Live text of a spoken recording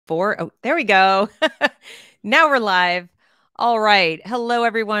4. Oh, there we go. Now we're live. All right. Hello,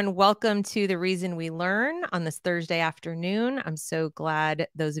 everyone. Welcome to The Reason We Learn on this Thursday afternoon. I'm so glad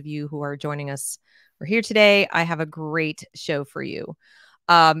those of you who are joining us are here today. I have a great show for you.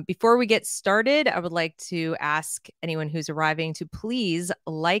 Before we get started, I would like to ask anyone who's arriving to please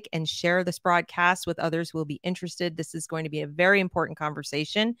like and share this broadcast with others who will be interested. This is going to be a very important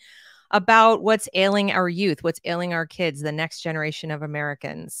conversation about what's ailing our youth, what's ailing our kids, the next generation of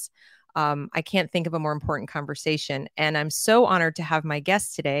Americans. I can't think of a more important conversation. And I'm so honored to have my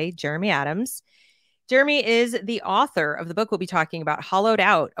guest today, Jeremy Adams. Jeremy is the author of the book we'll be talking about, Hollowed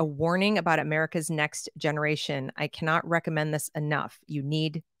Out, a warning about America's next generation. I cannot recommend this enough. You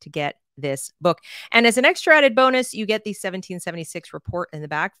need to get this book. And as an extra added bonus, you get the 1776 report in the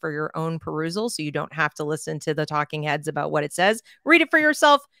back for your own perusal, so you don't have to listen to the talking heads about what it says. Read it for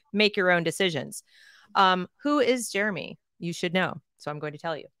yourself, make your own decisions. Who is Jeremy? You should know, so I'm going to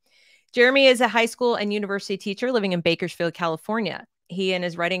tell you. Jeremy is a high school and university teacher living in Bakersfield, California. He and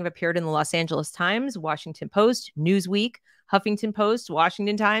his writing have appeared in the Los Angeles Times, Washington Post, Newsweek, Huffington Post,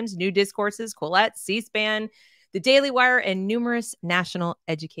 Washington Times, New Discourses, Quillette, C-SPAN, the DailyWire, and numerous national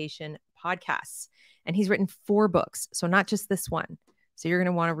education podcasts. And he's written 4 books, so not just this one. So you're going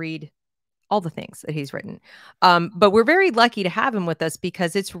to want to read all the things that he's written. But we're very lucky to have him with us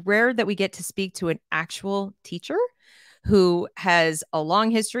because it's rare that we get to speak to an actual teacher who has a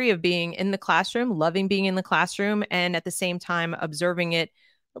long history of being in the classroom, loving being in the classroom, and at the same time observing it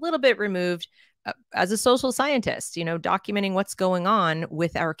a little bit removed as a social scientist, you know, documenting what's going on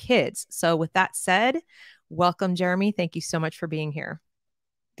with our kids. So with that said, welcome, Jeremy. Thank you so much for being here.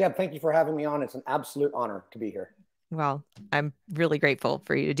 Deb, thank you for having me on. It's an absolute honor to be here. Well, I'm really grateful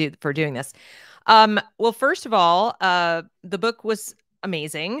for you for doing this. Well, first of all, the book was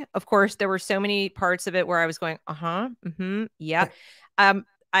amazing. Of course, there were so many parts of it where I was going, yeah. I'm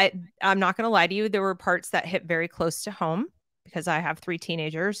not going to lie to you. There were parts that hit very close to home because I have 3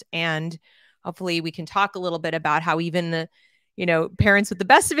 teenagers, and hopefully we can talk a little bit about how even the, you know, parents with the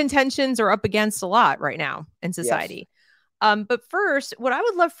best of intentions are up against a lot right now in society. Yes. But first, what I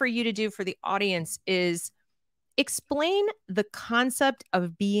would love for you to do for the audience is explain the concept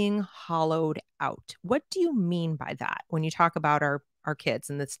of being hollowed out. What do you mean by that when you talk about our kids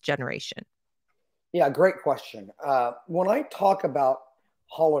in this generation? Yeah, great question. When I talk about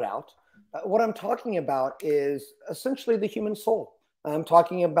hollowed out, what I'm talking about is essentially the human soul. I'm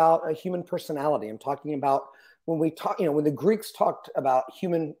talking about a human personality. I'm talking about when we talk, you know, when the Greeks talked about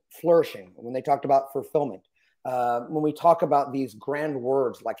human flourishing, when they talked about fulfillment, when we talk about these grand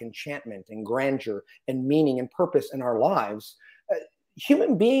words like enchantment and grandeur and meaning and purpose in our lives,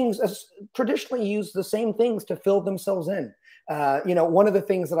 human beings traditionally use the same things to fill themselves in. You know, one of the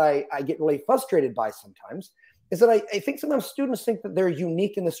things that I get really frustrated by sometimes is that I think sometimes students think that they're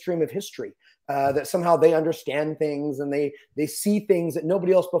unique in the stream of history, that somehow they understand things and they see things that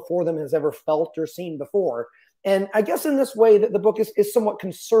nobody else before them has ever felt or seen before. And I guess in this way that the book is somewhat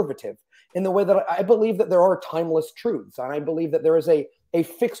conservative in the way that I believe that there are timeless truths. And I believe that there is a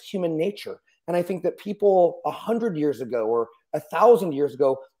fixed human nature. And I think that people 100 years ago or 1,000 years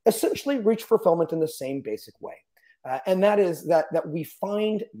ago essentially reach fulfillment in the same basic way. And that is that we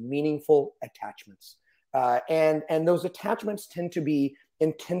find meaningful attachments. And those attachments tend to be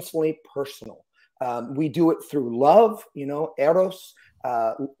intensely personal. We do it through love, you know, eros,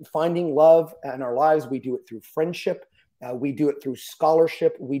 finding love in our lives. We do it through friendship. We do it through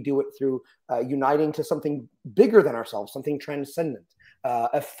scholarship. We do it through uniting to something bigger than ourselves, something transcendent,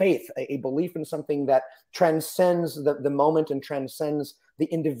 a faith, a belief in something that transcends the moment and transcends the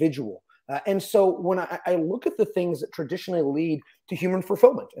individual. And so when I look at the things that traditionally lead to human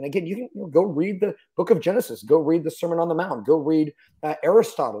fulfillment, and again, you can go read the book of Genesis, go read the Sermon on the Mount, go read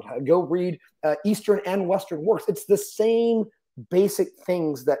Aristotle, go read Eastern and Western works. It's the same basic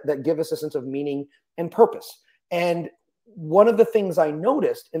things that give us a sense of meaning and purpose. And one of the things I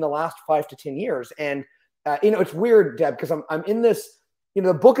noticed in the last 5 to 10 years, and you know, it's weird, Deb, because I'm in this, you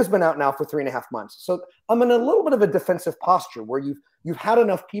know, the book has been out now for 3.5 months. So I'm in a little bit of a defensive posture where you've had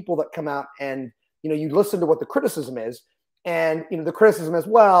enough people that come out and, you know, you listen to what the criticism is. And, you know, the criticism is,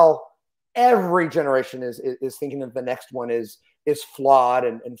 well, every generation is thinking that the next one is flawed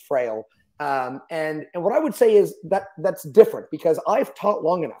and frail. And what I would say is that's different because I've taught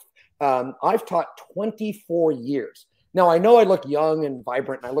long enough. I've taught 24 years. Now, I know I look young and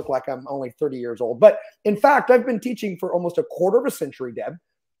vibrant, and I look like I'm only 30 years old. But in fact, I've been teaching for almost a quarter of a century, Deb.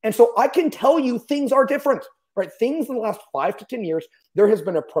 And so I can tell you things are different, right? Things in the last 5 to 10 years, there has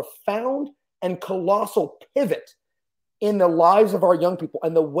been a profound and colossal pivot in the lives of our young people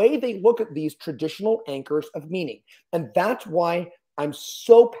and the way they look at these traditional anchors of meaning. And that's why I'm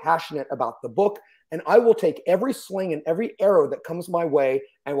so passionate about the book, and I will take every sling and every arrow that comes my way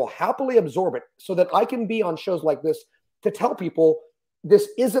and will happily absorb it so that I can be on shows like this to tell people this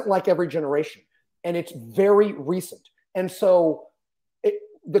isn't like every generation, and it's very recent. And so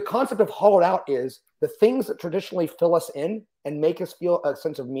the concept of hollowed out is the things that traditionally fill us in and make us feel a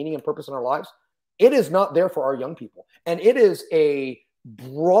sense of meaning and purpose in our lives. It is not there for our young people. And it is a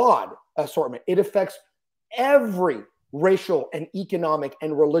broad assortment. It affects every racial and economic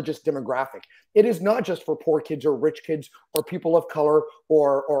and religious demographic. It is not just for poor kids or rich kids or people of color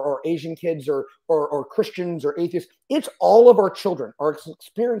or Asian kids or Christians or atheists. It's all of our children are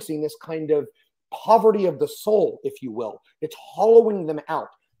experiencing this kind of poverty of the soul, if you will. It's hollowing them out,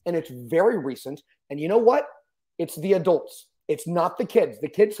 and it's very recent. And you know what? It's the adults. It's not the kids. The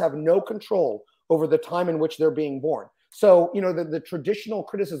kids have no control over the time in which they're being born. So, you know, the traditional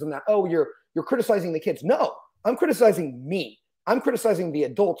criticism that, oh, you're criticizing the kids. No, I'm criticizing me. I'm criticizing the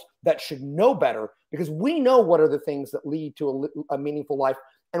adults that should know better, because we know what are the things that lead to a meaningful life.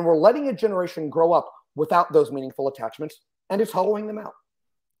 And we're letting a generation grow up without those meaningful attachments, and it's hollowing them out.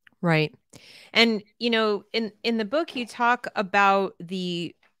 Right. And, you know, in the book, you talk about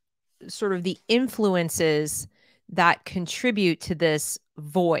the sort of the influences that contribute to this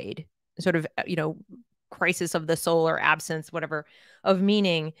void, sort of, you know, crisis of the soul or absence, whatever, of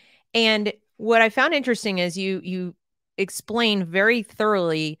meaning. And what I found interesting is you explain very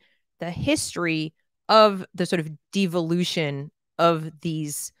thoroughly the history of the sort of devolution of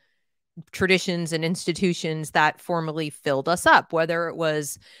these traditions and institutions that formerly filled us up, whether it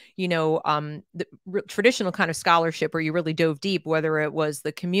was, you know, the traditional kind of scholarship where you really dove deep, whether it was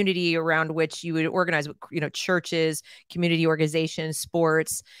the community around which you would organize, you know, churches, community organizations,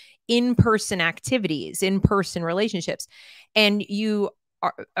 sports, in-person activities, in-person relationships. And you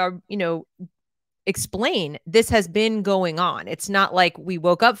are, you know, explain this has been going on. It's not like we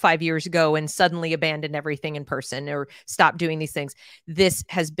woke up 5 years ago and suddenly abandoned everything in person or stopped doing these things. This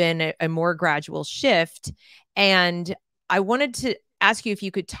has been a more gradual shift. And I wanted to ask you if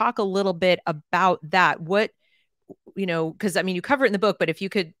you could talk a little bit about that. What, you know, because I mean, you cover it in the book, but if you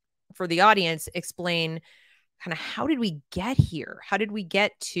could, for the audience, explain kind of how did we get here? How did we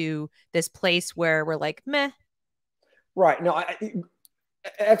get to this place where we're like, meh? Right. No,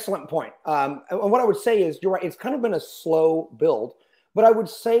 excellent point. And what I would say is, you're right, it's kind of been a slow build, but I would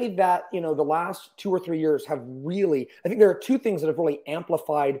say that, you know, the last 2 or 3 years have really, I think there are two things that have really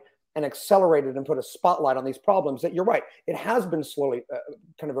amplified and accelerated and put a spotlight on these problems that, you're right, it has been slowly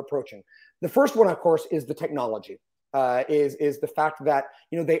kind of approaching. The first one, of course, is the technology, is the fact that,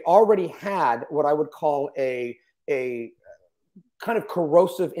 you know, they already had what I would call a kind of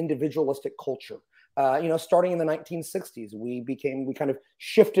corrosive individualistic culture. You know, starting in the 1960s, we kind of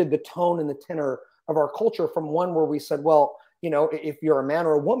shifted the tone and the tenor of our culture from one where we said, well, you know, if you're a man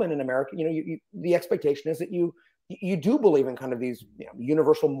or a woman in America, you know, the expectation is that you do believe in kind of these, you know,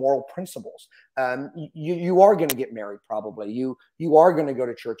 universal moral principles. You are going to get married, probably. You are going to go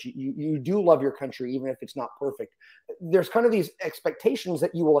to church. You do love your country, even if it's not perfect. There's kind of these expectations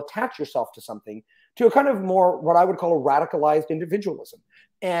that you will attach yourself to something, to a kind of more what I would call a radicalized individualism.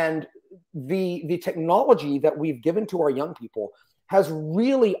 And the technology that we've given to our young people has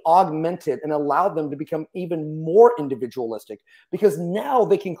really augmented and allowed them to become even more individualistic, because now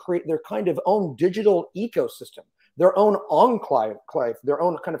they can create their kind of own digital ecosystem, their own enclave, their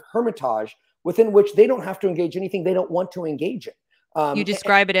own kind of hermitage within which they don't have to engage anything they don't want to engage in. You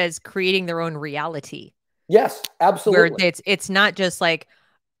describe it as creating their own reality. Yes, absolutely. Where it's not just like,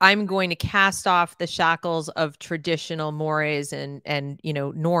 I'm going to cast off the shackles of traditional mores and you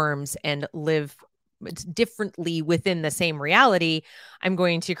know, norms and live differently within the same reality. I'm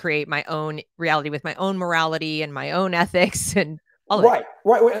going to create my own reality with my own morality and my own ethics and all of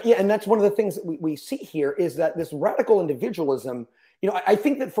Right. Yeah, and that's one of the things that we see here, is that this radical individualism, you know, I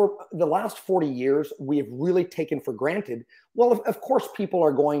think that for the last 40 years, we have really taken for granted, well, of course, people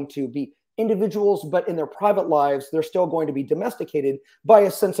are going to be individuals, but in their private lives, they're still going to be domesticated by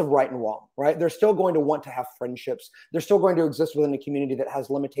a sense of right and wrong, right? They're still going to want to have friendships. They're still going to exist within a community that has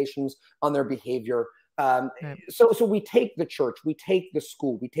limitations on their behavior. Right. So we take the church, we take the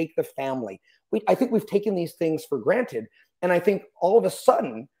school, we take the family. I think we've taken these things for granted. And I think all of a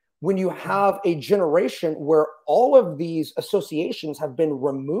sudden, when you have a generation where all of these associations have been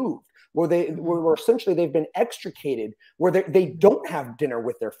removed, where essentially they've been extricated, where they don't have dinner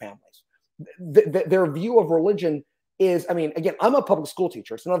with their families, their view of religion is, I mean, again, I'm a public school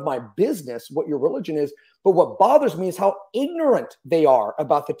teacher. It's none of my business what your religion is. But what bothers me is how ignorant they are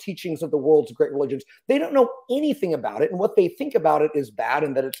about the teachings of the world's great religions. They don't know anything about it. And what they think about it is bad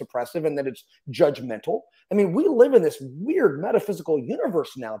and that it's oppressive and that it's judgmental. I mean, we live in this weird metaphysical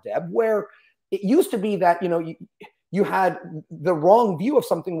universe now, Deb, where it used to be that, you had the wrong view of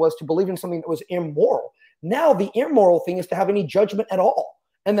something was to believe in something that was immoral. Now the immoral thing is to have any judgment at all.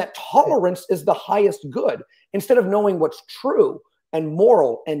 And that tolerance is the highest good. Instead of knowing what's true and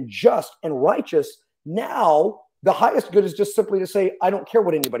moral and just and righteous, now the highest good is just simply to say, I don't care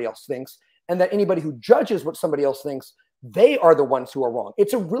what anybody else thinks. And that anybody who judges what somebody else thinks, they are the ones who are wrong.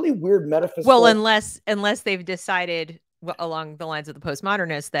 It's a really weird metaphysical. Well, unless they've decided along the lines of the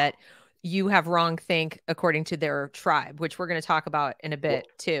postmodernists that you have wrong think according to their tribe, which we're going to talk about in a bit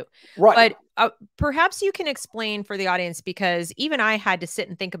too. Right. But perhaps you can explain for the audience, because even I had to sit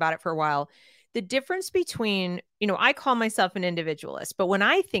and think about it for a while, the difference between, I call myself an individualist, but when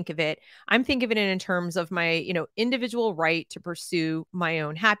I think of it, I'm thinking of it in terms of my, individual right to pursue my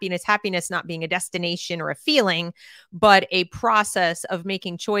own happiness not being a destination or a feeling, but a process of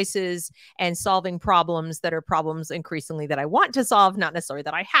making choices and solving problems that are problems increasingly that I want to solve, not necessarily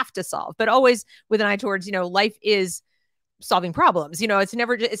that I have to solve, but always with an eye towards, life is solving problems.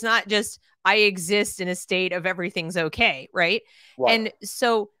 It's not just I exist in a state of everything's okay. Right. And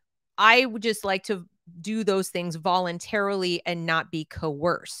so I would just like to do those things voluntarily and not be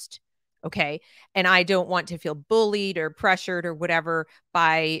coerced. Okay. And I don't want to feel bullied or pressured or whatever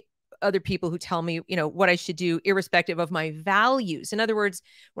by other people who tell me, what I should do irrespective of my values. In other words,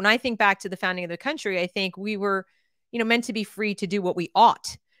 when I think back to the founding of the country, I think we were, meant to be free to do what we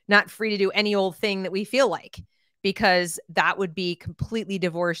ought, not free to do any old thing that we feel like, because that would be completely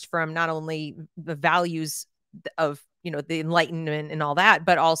divorced from not only the values of the Enlightenment and all that,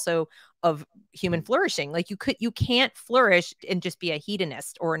 but also of human flourishing. Like you can't flourish and just be a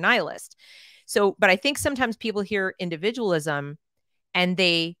hedonist or a nihilist. So, but I think sometimes people hear individualism and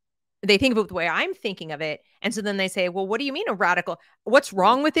they think of it the way I'm thinking of it. And so then they say, well, what do you mean a radical? What's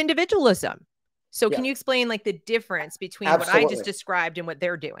wrong with individualism? So can you explain like the difference between what I just described and what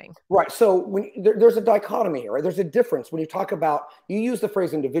they're doing? Right. So when there's a dichotomy here, right? There's a difference when you talk about, you use the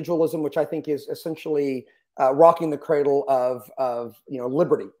phrase individualism, which I think is essentially rocking the cradle of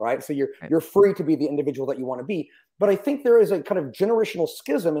liberty, right? So you're free to be the individual that you want to be. But I think there is a kind of generational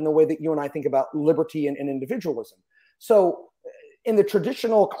schism in the way that you and I think about liberty and individualism. So in the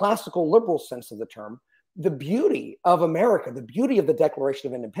traditional classical liberal sense of the term, the beauty of America, the beauty of the Declaration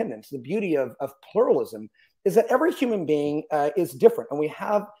of Independence, the beauty of pluralism is that every human being is different, and we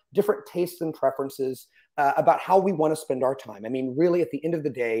have different tastes and preferences about how we want to spend our time. I mean, really, at the end of the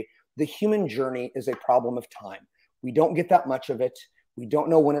day, the human journey is a problem of time. We don't get that much of it. We don't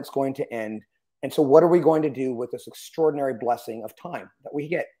know when it's going to end. And so what are we going to do with this extraordinary blessing of time that we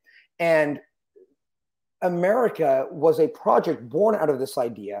get? And America was a project born out of this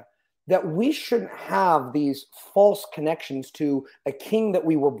idea that we shouldn't have these false connections to a king that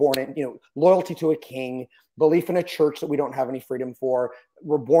we were born in, loyalty to a king, belief in a church that we don't have any freedom for.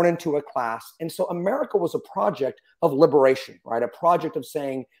 We're born into a class. And so America was a project of liberation, right? A project of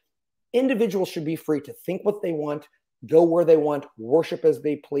saying, individuals should be free to think what they want, go where they want, worship as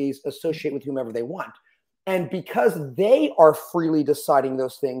they please, associate with whomever they want. And because they are freely deciding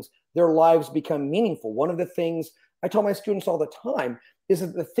those things, their lives become meaningful. One of the things I tell my students all the time is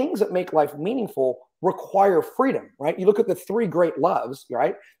that the things that make life meaningful require freedom, right? You look at the three great loves,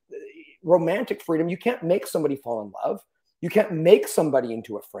 right? Romantic freedom, you can't make somebody fall in love. You can't make somebody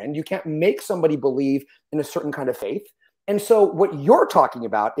into a friend. You can't make somebody believe in a certain kind of faith. And so what you're talking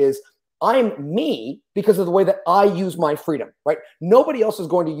about is I'm me because of the way that I use my freedom, right? Nobody else is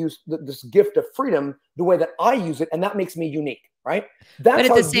going to use this gift of freedom the way that I use it, and that makes me unique, right? But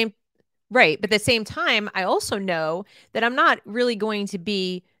at the same time, I also know that I'm not really going to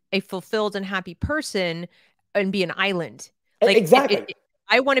be a fulfilled and happy person and be an island. Like exactly.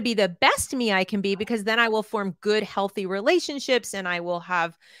 I want to be the best me I can be, because then I will form good, healthy relationships, and I will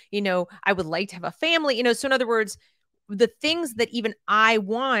have, I would like to have a family, so in other words, the things that even I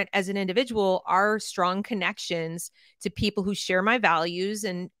want as an individual are strong connections to people who share my values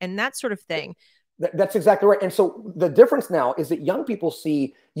and that sort of thing. That's exactly right. And so the difference now is that young people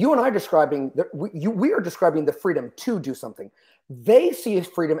see you and I describing that we are describing the freedom to do something. They see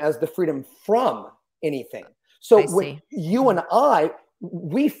freedom as the freedom from anything. So when you and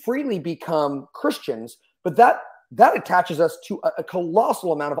we freely become Christians, but that attaches us to a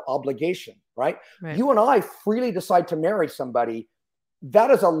colossal amount of obligation, right? You and I freely decide to marry somebody. That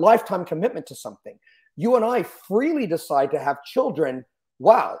is a lifetime commitment to something. You and I freely decide to have children.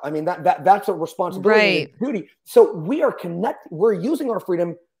 wow, I mean, that's a responsibility and a duty. So we're using our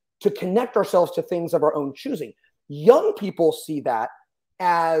freedom to connect ourselves to things of our own choosing. Young people see that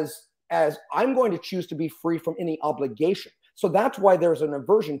as I'm going to choose to be free from any obligation. So that's why there's an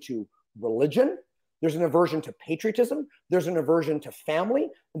aversion to religion. There's an aversion to patriotism. There's an aversion to family.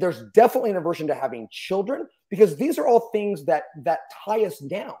 There's definitely an aversion to having children, because these are all things that tie us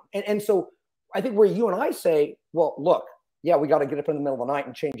down. And so I think where you and I say, well, look, yeah, we got to get up in the middle of the night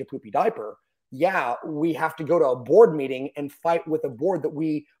and change a poopy diaper. Yeah, we have to go to a board meeting and fight with a board that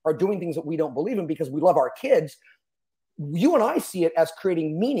we are doing things that we don't believe in because we love our kids. You and I see it as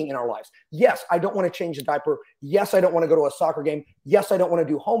creating meaning in our lives. Yes, I don't want to change the diaper. Yes, I don't want to go to a soccer game. Yes, I don't want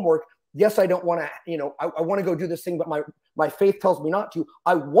to do homework. Yes, I don't want to, I want to go do this thing, but my faith tells me not to.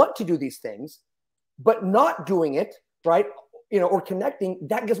 I want to do these things, but not doing it, right? Or connecting,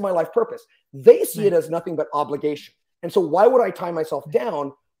 that gives my life purpose. They see it as nothing but obligation. And so why would I tie myself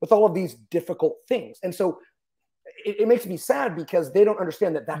down with all of these difficult things? And so it makes me sad because they don't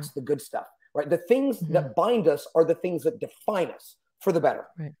understand that that's the good stuff, right? The things that bind us are the things that define us for the better.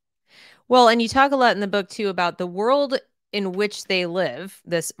 Right. Well, and you talk a lot in the book too about the world in which they live,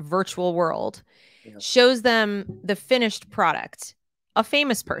 this virtual world, shows them the finished product, a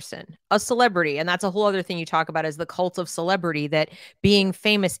famous person, a celebrity. And that's a whole other thing you talk about, is the cult of celebrity, that being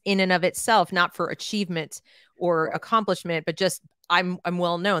famous in and of itself, not for achievement or accomplishment, but just I'm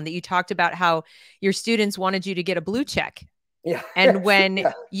well known. That you talked about how your students wanted you to get a blue check. Yeah. And when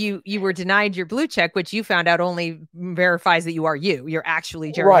you were denied your blue check, which you found out only verifies that you're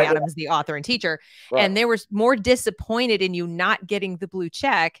actually Jeremy Adams, the author and teacher. And they were more disappointed in you not getting the blue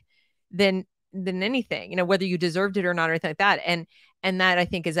check than anything, whether you deserved it or not, or anything like that. And that, I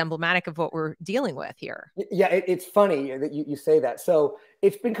think, is emblematic of what we're dealing with here. Yeah, it's funny that you say that. So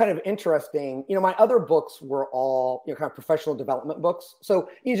it's been kind of interesting. My other books were all kind of professional development books. So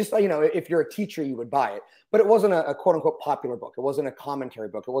you just, if you're a teacher, you would buy it. But it wasn't a quote unquote popular book. It wasn't a commentary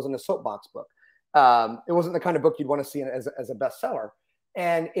book. It wasn't a soapbox book. It wasn't the kind of book you'd want to see as a bestseller.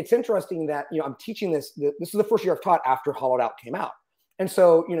 And it's interesting that, I'm teaching this. This is the first year I've taught after Hollowed Out came out. And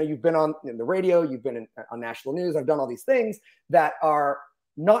so, you've been on the radio, you've been on national news. I've done all these things that are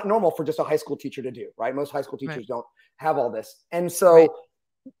not normal for just a high school teacher to do, right? Most high school teachers don't have all this. And so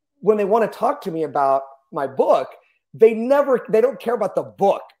when they want to talk to me about my book, they don't care about the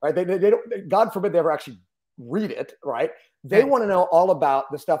book, right? They don't, God forbid they ever actually read it, right? They want to know all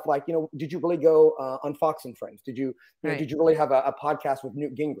about the stuff like, did you really go on Fox and Friends? Did you really have a podcast with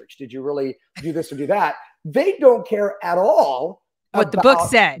Newt Gingrich? Did you really do this or do that? They don't care at all what the book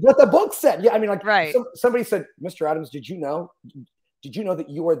said. What the book said. Yeah, I mean, somebody said, Mr. Adams, did you know that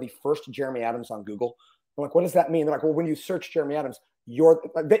you are the first Jeremy Adams on Google? I'm like, what does that mean? They're like, well, when you search Jeremy Adams,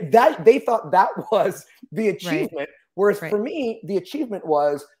 they thought that was the achievement. Whereas for me, the achievement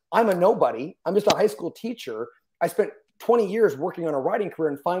was, I'm a nobody. I'm just a high school teacher. I spent 20 years working on a writing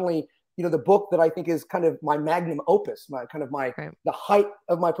career, and finally, the book that I think is kind of my magnum opus, the height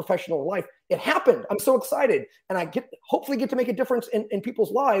of my professional life. It happened. I'm so excited. And I hopefully get to make a difference in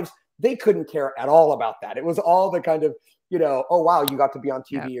people's lives. They couldn't care at all about that. It was all the kind of, oh, wow, you got to be on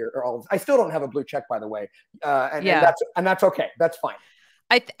TV or all this. I still don't have a blue check, by the way. And that's okay. That's fine.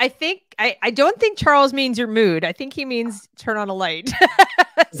 I don't think Charles means your mood. I think he means turn on a light.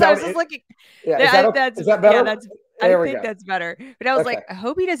 So I was just looking. Yeah, is that better? Yeah, I think that's better. But I was like, I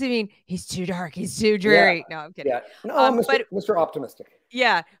hope he doesn't mean he's too dark, he's too dreary. No, I'm kidding. Yeah. No, Mr. Optimistic.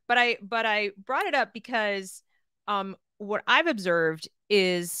 Yeah, but I brought it up because what I've observed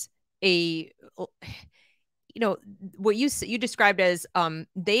is what you described as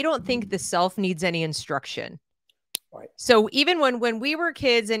they don't think the self needs any instruction. Right. So even when we were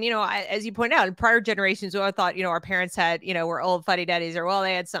kids, and as you point out, in prior generations, we all thought our parents had were old fuddy duddies, or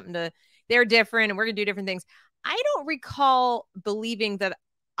they had something they're different and we're gonna do different things. I don't recall believing that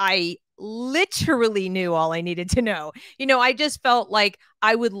I literally knew all I needed to know. I just felt like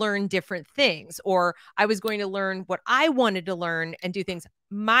I would learn different things, or I was going to learn what I wanted to learn and do things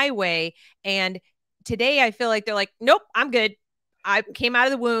my way. And today I feel like they're like, nope, I'm good. I came out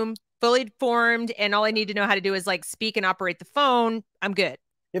of the womb fully formed, and all I need to know how to do is speak and operate the phone. I'm good.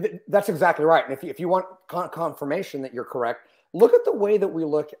 Yeah, that's exactly right. And if you want confirmation that you're correct, look at the way that we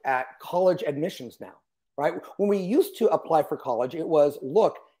look at college admissions now, right? When we used to apply for college, it was,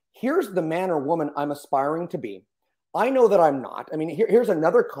 look, here's the man or woman I'm aspiring to be. I know that I'm not. I mean, here's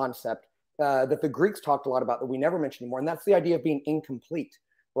another concept that the Greeks talked a lot about that we never mention anymore, and that's the idea of being incomplete,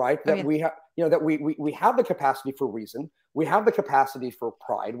 right? That we have, that we have the capacity for reason, we have the capacity for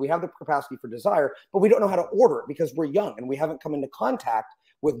pride, we have the capacity for desire, but we don't know how to order it because we're young and we haven't come into contact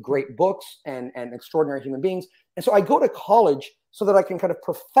with great books and extraordinary human beings. And so I go to college so that I can kind of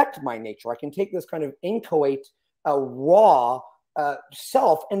perfect my nature. I can take this kind of inchoate, raw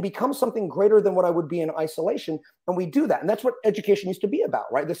self and become something greater than what I would be in isolation. And we do that. And that's what education used to be about,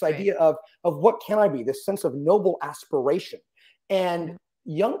 right? This idea of what can I be, this sense of noble aspiration. And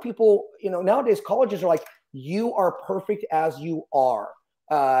young people, nowadays colleges are like, you are perfect as you are.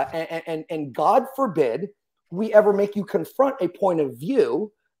 And God forbid we ever make you confront a point of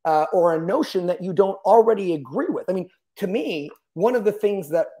view or a notion that you don't already agree with. I mean, to me, one of the things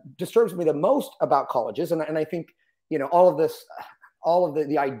that disturbs me the most about colleges, and I think, all of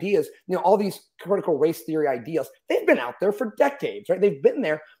the ideas, all these critical race theory ideas, they've been out there for decades, right? They've been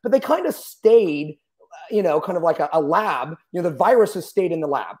there, but they kind of stayed, kind of like a lab. The virus has stayed in the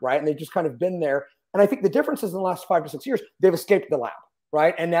lab, right? And they've just kind of been there. And I think the difference is in the last 5 to 6 years, they've escaped the lab,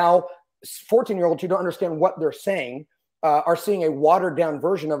 right? And now 14-year-olds who don't understand what they're saying are seeing a watered down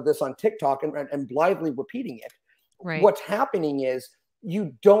version of this on TikTok and blithely repeating it. Right. What's happening is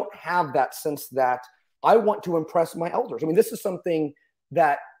you don't have that sense that I want to impress my elders. I mean, this is something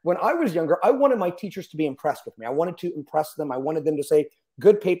that when I was younger, I wanted my teachers to be impressed with me. I wanted to impress them. I wanted them to say,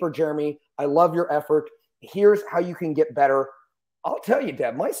 good paper, Jeremy. I love your effort. Here's how you can get better. I'll tell you,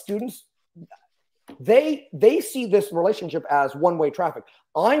 Deb, my students, they see this relationship as one-way traffic.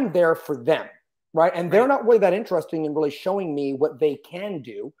 I'm there for them, right? And they're not really that interested in really showing me what they can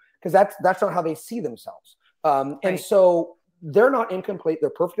do, because that's not how they see themselves. And so they're not incomplete.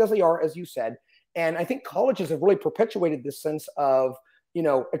 They're perfect as they are, as you said. And I think colleges have really perpetuated this sense of,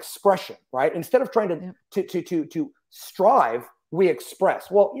 expression, right? Instead of trying to strive, we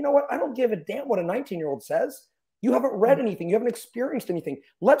express. Well, you know what? I don't give a damn what a 19-year-old says. You haven't read anything. You haven't experienced anything.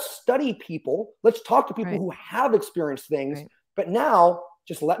 Let's study people. Let's talk to people who have experienced things. But now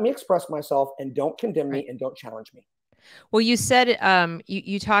just let me express myself and don't condemn me and don't challenge me. Well, you said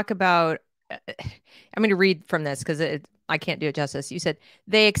you talk about, I'm going to read from this because I can't do it justice. You said,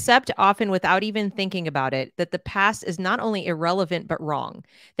 they accept often without even thinking about it that the past is not only irrelevant, but wrong.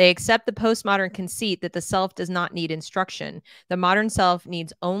 They accept the postmodern conceit that the self does not need instruction. The modern self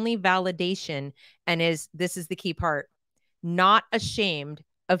needs only validation and this is the key part, not ashamed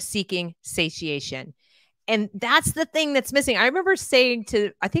of seeking satiation. And that's the thing that's missing. I remember saying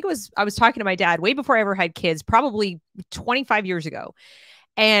I was talking to my dad way before I ever had kids, probably 25 years ago.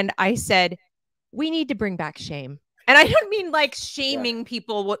 And I said, we need to bring back shame. And I don't mean like shaming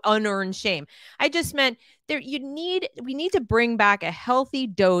people with unearned shame. I just meant we need to bring back a healthy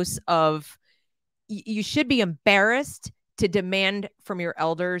dose of, you should be embarrassed to demand from your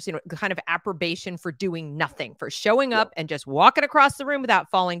elders, kind of approbation for doing nothing, for showing up and just walking across the room without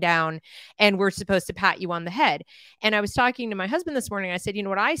falling down. And we're supposed to pat you on the head. And I was talking to my husband this morning. I said,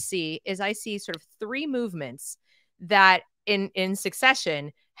 what I see sort of 3 movements that in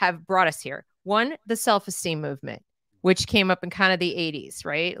succession have brought us here. One, the self-esteem movement, which came up in kind of the 80s,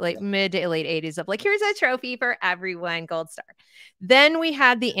 right? Like mid to late 80s of like, here's a trophy for everyone, gold star. Then we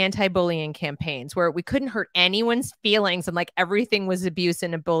had the anti-bullying campaigns where we couldn't hurt anyone's feelings and like everything was abuse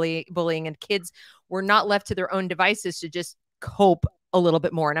and bullying, and kids were not left to their own devices to just cope a little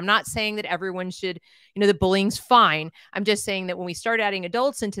bit more. And I'm not saying that everyone should, the bullying's fine. I'm just saying that when we start adding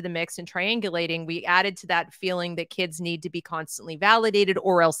adults into the mix and triangulating, we added to that feeling that kids need to be constantly validated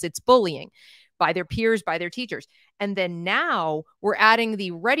or else it's bullying by their peers, by their teachers. And then now we're adding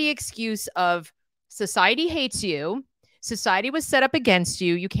the ready excuse of society hates you. Society was set up against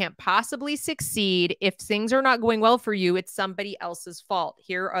you. You can't possibly succeed. If things are not going well for you, it's somebody else's fault.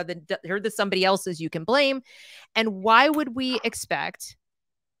 Here are the somebody else's you can blame. And why would we expect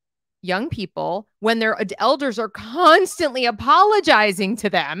young people, when their elders are constantly apologizing to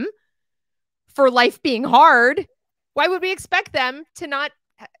them for life being hard, why would we expect them to not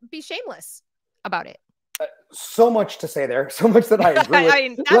be shameless about it? So much to say there. So much that I agree with. I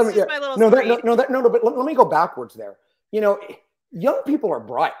mean, that's just my little no, but let me go backwards there. Young people are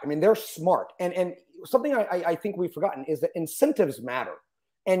bright. I mean, they're smart. And something I think we've forgotten is that incentives matter.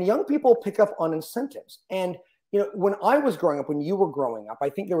 And young people pick up on incentives. And, when I was growing up, when you were growing up, I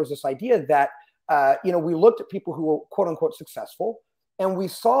think there was this idea that, we looked at people who were quote unquote successful and we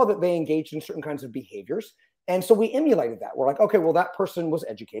saw that they engaged in certain kinds of behaviors. And so we emulated that. We're like, okay, well, that person was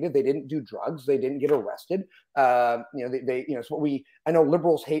educated. They didn't do drugs. They didn't get arrested. So I know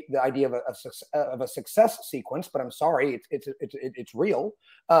liberals hate the idea of a success sequence, but I'm sorry, it's real.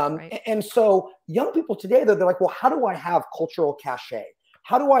 And so young people today, they're like, well, how do I have cultural cachet?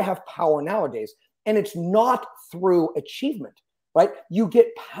 How do I have power nowadays? And it's not through achievement, right? You get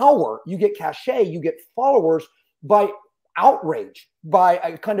power, you get cachet, you get followers by outrage, by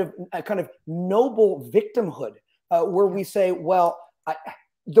a kind of noble victimhood, where we say, well,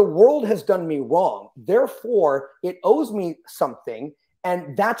 the world has done me wrong. Therefore, it owes me something.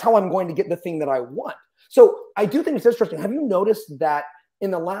 And that's how I'm going to get the thing that I want. So I do think it's interesting. Have you noticed that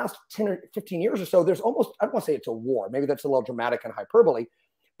in the last 10 or 15 years or so, there's almost, I don't want to say it's a war. Maybe that's a little dramatic and hyperbole.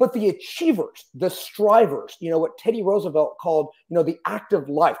 But the achievers, the strivers, what Teddy Roosevelt called, the active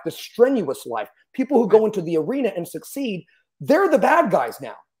life, the strenuous life, people who go into the arena and succeed, they're the bad guys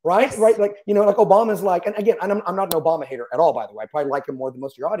now, right? Yes. Right? Like, like Obama's like, and again, I'm not an Obama hater at all, by the way. I probably like him more than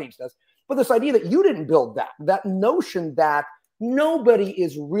most of your audience does. But this idea that you didn't build that notion that nobody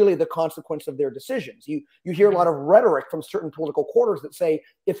is really the consequence of their decisions. You hear a lot of rhetoric from certain political quarters that say,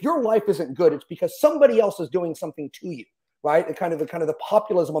 if your life isn't good, it's because somebody else is doing something to you. Right? The kind of the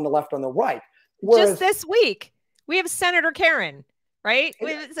populism on the left, on the right. Whereas, just this week, we have Senator Karen, right?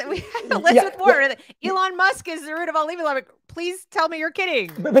 We have Elizabeth Warren. Elon Musk is the root of all evil. I'm like, please tell me you're kidding.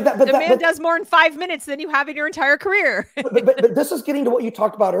 The man does more in 5 minutes than you have in your entire career. but this is getting to what you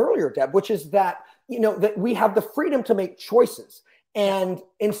talked about earlier, Deb, which is that, that we have the freedom to make choices. And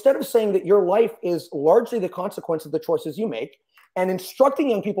instead of saying that your life is largely the consequence of the choices you make, and instructing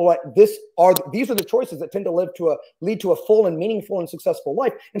young people like these are the choices that tend to lead to a full and meaningful and successful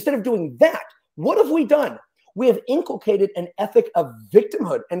life. Instead of doing that, what have we done? We have inculcated an ethic of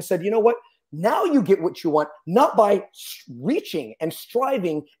victimhood and said, you know what? Now you get what you want, not by reaching and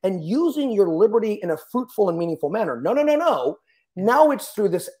striving and using your liberty in a fruitful and meaningful manner. No. Now it's through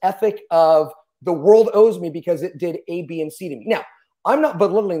this ethic of the world owes me because it did A, B, and C to me. Now, I'm not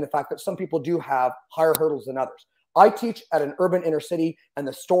belittling the fact that some people do have higher hurdles than others. I teach at an urban inner city, and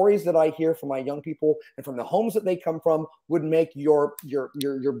the stories that I hear from my young people and from the homes that they come from would make your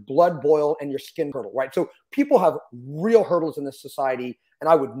blood boil and your skin curdle, right? So people have real hurdles in this society, and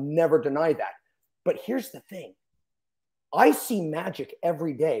I would never deny that. But here's the thing. I see magic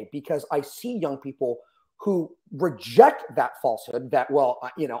every day because I see young people who reject that falsehood that, well,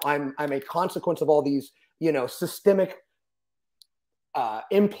 I'm a consequence of all these, systemic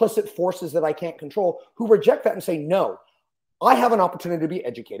implicit forces that I can't control, who reject that and say, no, I have an opportunity to be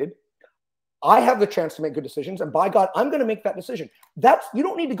educated. I have the chance to make good decisions. And by God, I'm going to make that decision. You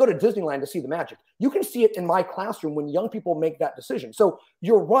don't need to go to Disneyland to see the magic. You can see it in my classroom when young people make that decision. So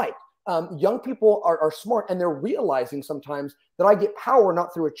you're right. Young people are smart, and they're realizing sometimes that I get power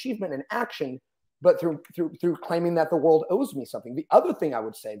not through achievement and action, but through claiming that the world owes me something. The other thing I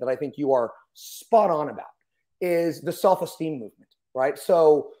would say that I think you are spot on about is the self-esteem movement. Right.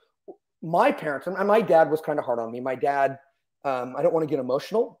 So my parents, and my dad was kind of hard on me. My dad, I don't want to get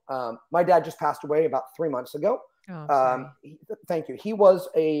emotional. My dad just passed away about 3 months ago. Oh, thank you. He was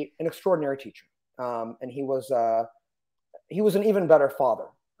an extraordinary teacher. And he was an even better father.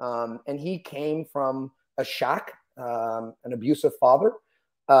 And he came from a shack, an abusive father.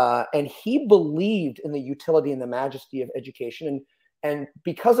 And he believed in the utility and the majesty of education. And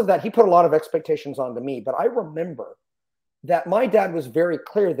because of that, he put a lot of expectations onto me. But I remember that my dad was very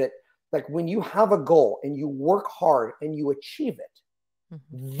clear that, like, when you have a goal and you work hard and you achieve it,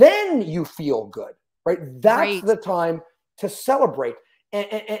 then you feel good, right? That's the time to celebrate.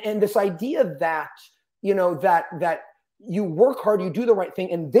 And this idea that, that you work hard, you do the right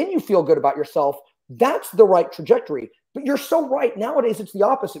thing, and then you feel good about yourself, that's the right trajectory. But you're so right. Nowadays, it's the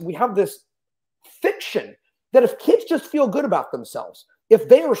opposite. We have this fiction that if kids just feel good about themselves, if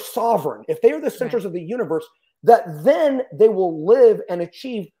they are sovereign, if they are the centers of the universe, that then they will live and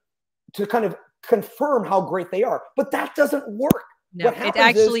achieve to kind of confirm how great they are. But that doesn't work. No, it's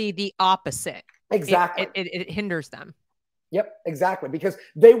actually the opposite. Exactly. It hinders them. Yep, exactly. Because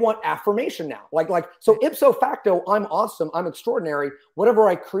they want affirmation now. So ipso facto, I'm awesome, I'm extraordinary. Whatever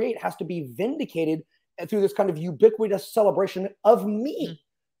I create has to be vindicated through this kind of ubiquitous celebration of me.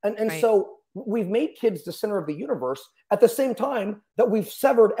 And so we've made kids the center of the universe at the same time that we've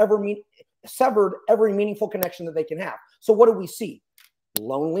severed every meaningful connection that they can have. So what do we see?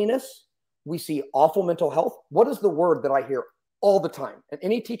 Loneliness. We see awful mental health. What is the word that I hear all the time? And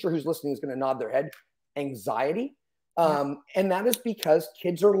any teacher who's listening is going to nod their head. Anxiety. And that is because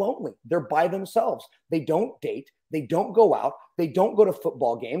kids are lonely. They're by themselves. They don't date. They don't go out. They don't go to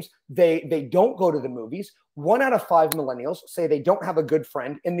football games. They don't go to the movies. 1 out of 5 millennials say they don't have a good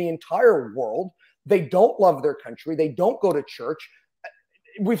friend in the entire world. They don't love their country. They don't go to church.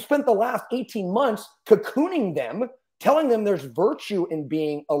 We've spent the last 18 months cocooning them, telling them there's virtue in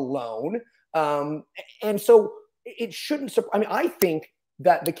being alone. And so it shouldn't, I think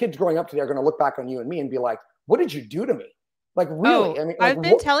that the kids growing up today are going to look back on you and me and be like, what did you do to me? Like, really? I've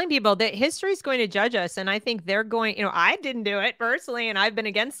been telling people that history is going to judge us. And I think they're going, I didn't do it personally, and I've been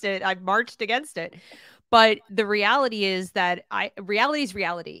against it. I've marched against it. But the reality is that reality is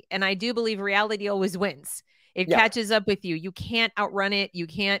reality. And I do believe reality always wins. It Yeah. catches up with you. You can't outrun it. You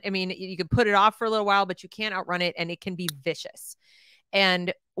can't, I mean, you could put it off for a little while, but you can't outrun it, and it can be vicious.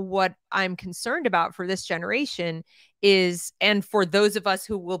 And what I'm concerned about for this generation is, and for those of us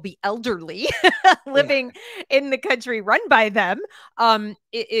who will be elderly living in the country run by them,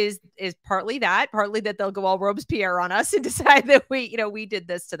 it is partly that they'll go all Robespierre on us and decide that we did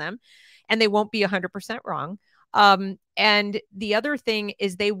this to them, and they won't be 100% wrong. And the other thing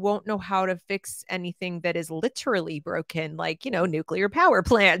is they won't know how to fix anything that is literally broken, like, nuclear power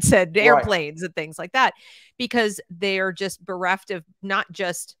plants and airplanes and things like that, because they're just bereft of not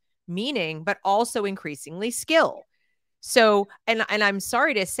just meaning, but also increasingly skill. So, and I'm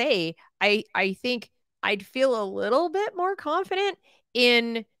sorry to say, I think I'd feel a little bit more confident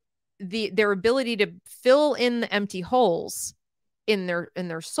in their ability to fill in the empty holes in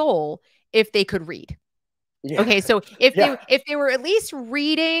their soul if they could read. Yeah. Okay, so if they were at least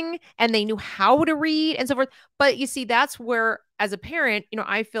reading and they knew how to read and so forth. But you see, that's where, as a parent,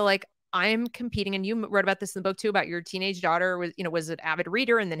 I feel like I'm competing, and you wrote about this in the book too, about your teenage daughter was an avid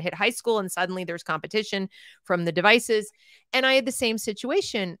reader and then hit high school, and suddenly there's competition from the devices. And I had the same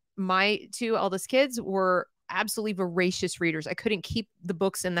situation. My two eldest kids were absolutely voracious readers. I couldn't keep the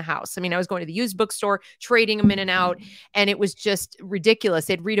books in the house. I mean, I was going to the used bookstore, trading them in and out, and it was just ridiculous.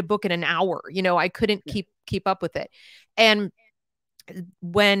 They'd read a book in an hour. I couldn't keep up with it. And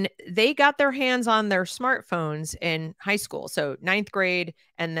when they got their hands on their smartphones in high school, so 9th grade,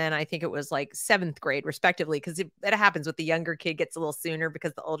 and then I think it was like 7th grade, respectively, because it happens with the younger kid gets a little sooner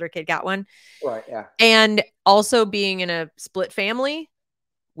because the older kid got one. Right. Yeah. And also being in a split family,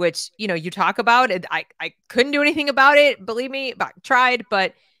 which, you talk about it. I couldn't do anything about it. Believe me, I tried,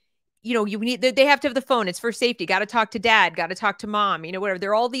 but they have to have the phone. It's for safety. Got to talk to dad, got to talk to mom, whatever.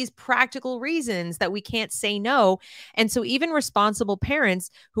 There are all these practical reasons that we can't say no. And so even responsible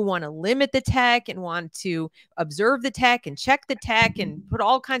parents who want to limit the tech and want to observe the tech and check the tech and put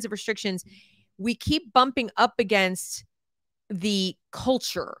all kinds of restrictions, we keep bumping up against the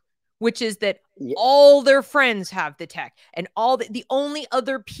culture, which is that all their friends have the tech, and all the only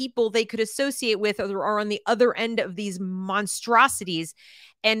other people they could associate with are on the other end of these monstrosities.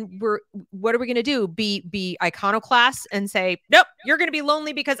 And what are we going to do? Be iconoclasts and say, nope, you're going to be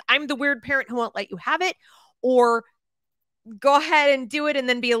lonely because I'm the weird parent who won't let you have it? Or go ahead and do it and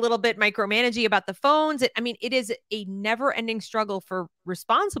then be a little bit micromanaging about the phones? I mean, it is a never ending struggle for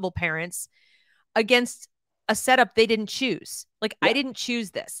responsible parents against a setup they didn't choose. Like, I didn't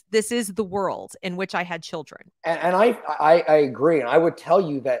choose this. This is the world in which I had children. And I agree. And I would tell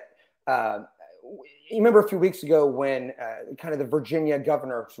you that, you remember a few weeks ago when kind of the Virginia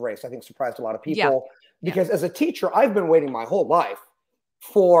governor's race, I think, surprised a lot of people, because as a teacher, I've been waiting my whole life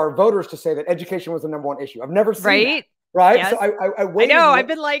for voters to say that education was the #1 issue. I've never seen that. Right. Yes. So I waited. I know. I've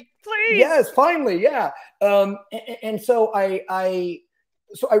been like, please. Yes, finally. Yeah. And so I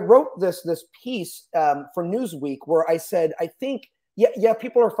wrote this piece for Newsweek where I said, I think,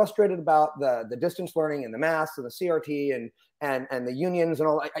 people are frustrated about the distance learning and the math and the CRT and the unions and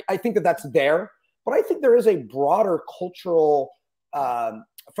all. I think that's there, but I think there is a broader cultural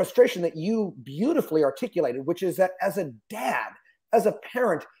frustration that you beautifully articulated, which is that as a dad, as a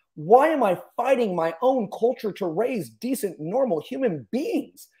parent, why am I fighting my own culture to raise decent, normal human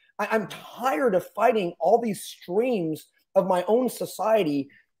beings? I'm tired of fighting all these streams of my own society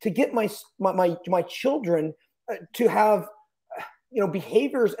to get my children to have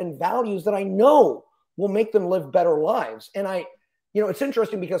behaviors and values that I know will make them live better lives. And it's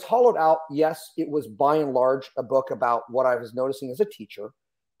interesting because Hollowed Out, yes, it was by and large a book about what I was noticing as a teacher.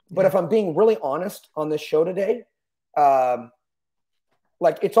 But if I'm being really honest on this show today,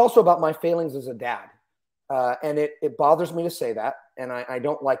 it's also about my failings as a dad. And it bothers me to say that. And I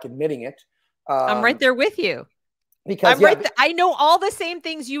don't like admitting it. I'm right there with you. Because I know all the same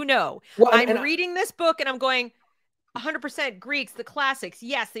things you know. Well, I'm reading this book and I'm going, 100% Greeks, the classics.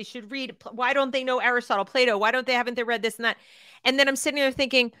 Yes, they should read. Why don't they know Aristotle, Plato? Why haven't they read this and that? And then I'm sitting there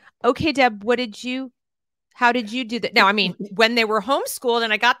thinking, okay, Deb, how did you do that? Now, I mean, when they were homeschooled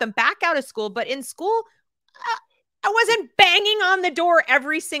and I got them back out of school, but in school, I wasn't banging on the door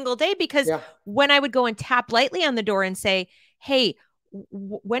every single day, because when I would go and tap lightly on the door and say, hey,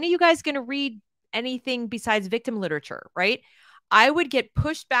 when are you guys going to read anything besides victim literature, right? I would get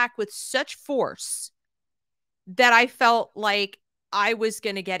pushed back with such force that I felt like I was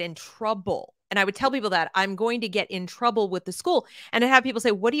going to get in trouble. And I would tell people that I'm going to get in trouble with the school. And I'd have people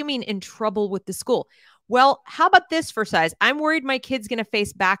say, what do you mean in trouble with the school? Well, how about this for size? I'm worried my kid's going to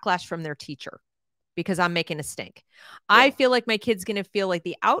face backlash from their teacher because I'm making a stink. I feel like my kid's going to feel like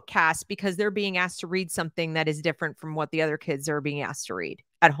the outcast because they're being asked to read something that is different from what the other kids are being asked to read.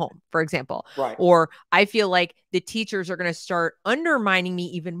 at home, for example. Right. Or I feel like the teachers are going to start undermining me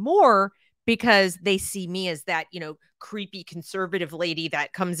even more because they see me as that, creepy conservative lady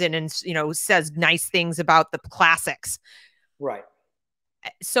that comes in and, says nice things about the classics. Right.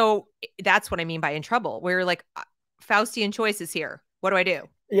 So that's what I mean by in trouble, where like Faustian choices here. What do I do?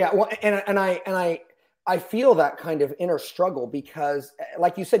 Yeah. Well, and I feel that kind of inner struggle because,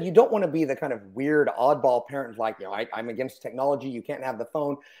 like you said, you don't want to be the kind of weird oddball parent, like, I'm against technology. You can't have the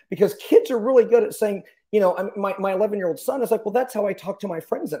phone, because kids are really good at saying, my 11-year-old son is like, well, that's how I talk to my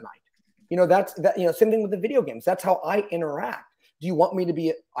friends at night. That's that, same thing with the video games. That's how I interact. Do you want me to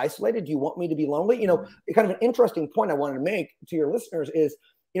be isolated? Do you want me to be lonely? Kind of an interesting point I wanted to make to your listeners is,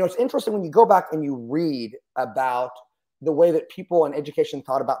 it's interesting when you go back and you read about the way that people in education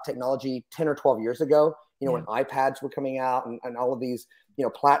thought about technology 10 or 12 years ago, when iPads were coming out and all of these,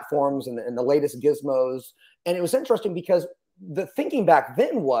 platforms and the latest gizmos. And it was interesting because the thinking back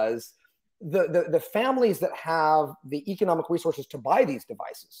then was the families that have the economic resources to buy these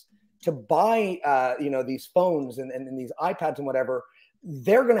devices, to buy, these phones and these iPads and whatever,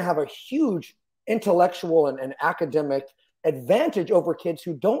 they're going to have a huge intellectual and academic advantage over kids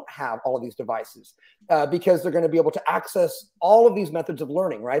who don't have all of these devices, because they're going to be able to access all of these methods of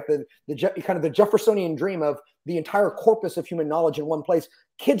learning, right? Kind of the Jeffersonian dream of the entire corpus of human knowledge in one place.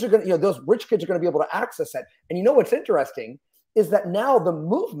 Kids are going to, those rich kids are going to be able to access that. And what's interesting is that now the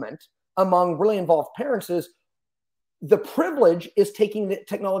movement among really involved parents is the privilege is taking the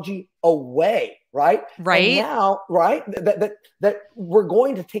technology away, right? Right. And now, right, that we're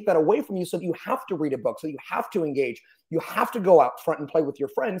going to take that away from you, so that you have to read a book, so you have to engage, you have to go out front and play with your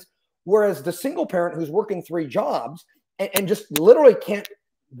friends. Whereas the single parent who's working 3 jobs and just literally can't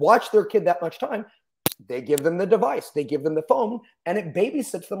watch their kid that much time, they give them the device, they give them the phone, and it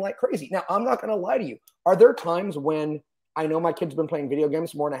babysits them like crazy. Now, I'm not going to lie to you. Are there times when I know my kid's been playing video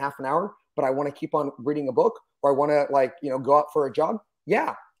games more than a half an hour, but I want to keep on reading a book, or I want to go out for a jog?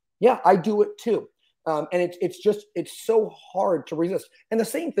 Yeah, I do it too. And it's so hard to resist. And the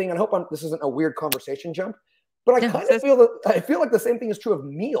same thing, and I hope this isn't a weird conversation jump, but I kind of feel like the same thing is true of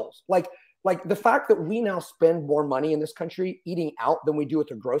meals. Like the fact that we now spend more money in this country eating out than we do at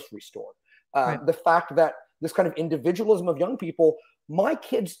the grocery store. Right. The fact that this kind of individualism of young people, my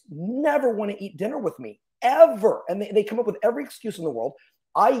kids never want to eat dinner with me ever. And they come up with every excuse in the world.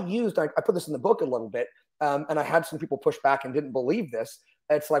 I put this in the book a little bit, and I had some people push back and didn't believe this.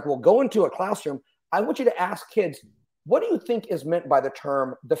 It's like, well, go into a classroom. I want you to ask kids, what do you think is meant by the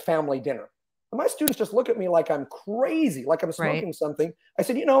term the family dinner? And my students just look at me like I'm crazy, like I'm smoking something. I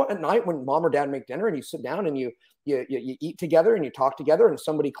said, at night when mom or dad make dinner and you sit down and you eat together and you talk together and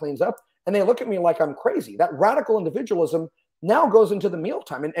somebody cleans up, and they look at me like I'm crazy. That radical individualism now goes into the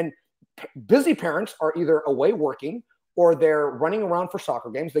mealtime. And busy parents are either away working, or they're running around for soccer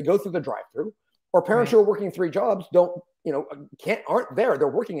games. They go through the drive-through. Or parents who are working 3 jobs aren't there. They're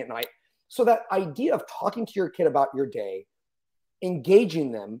working at night. So that idea of talking to your kid about your day,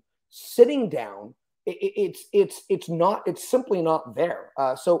 engaging them, sitting down, it's simply not there.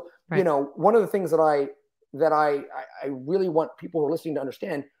 One of the things that I really want people who are listening to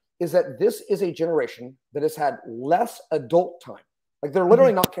understand is that this is a generation that has had less adult time. Like, they're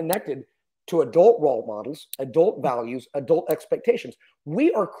literally not connected to adult role models, adult values, adult expectations.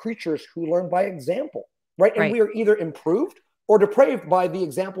 We are creatures who learn by example, right? And we are either improved or depraved by the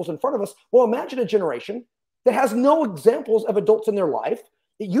examples in front of us. Well, imagine a generation that has no examples of adults in their life.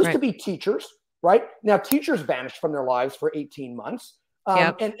 It used to be teachers, right? Now teachers vanished from their lives for 18 months.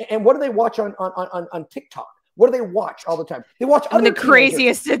 And what do they watch on TikTok? What do they watch all the time? They watch other the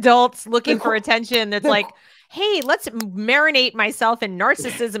craziest adults looking for attention. That's like, hey, let's marinate myself in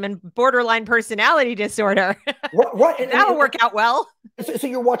narcissism and borderline personality disorder. Right. That'll work out well. So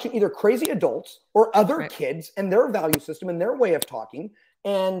you're watching either crazy adults or other kids and their value system and their way of talking.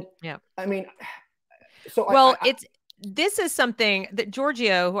 And I mean, so this is something that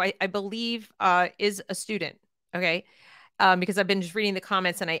Giorgio, who I believe is a student, because I've been just reading the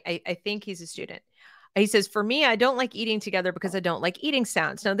comments, and I think he's a student. He says, for me, I don't like eating together because I don't like eating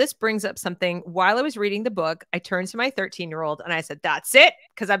sounds. Now, this brings up something. While I was reading the book, I turned to my 13-year-old and I said, that's it.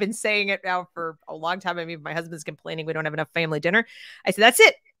 Because I've been saying it now for a long time. I mean, my husband's complaining we don't have enough family dinner. I said, that's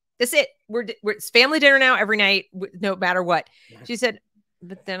it. That's it. It's family dinner now every night, no matter what. She said,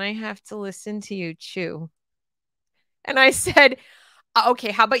 but then I have to listen to you chew. And I said,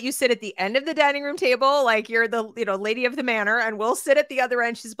 okay, how about you sit at the end of the dining room table, like you're the lady of the manor, and we'll sit at the other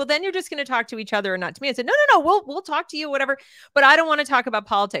end. She says, well, then you're just going to talk to each other and not to me. I said, no, we'll talk to you, whatever. But I don't want to talk about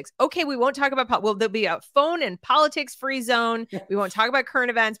politics. Okay, we won't talk about well, there'll be a phone and politics free zone. We won't talk about current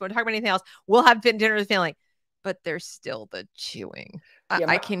events. We won't talk about anything else. We'll have dinner with the family. but there's still the chewing. Yeah,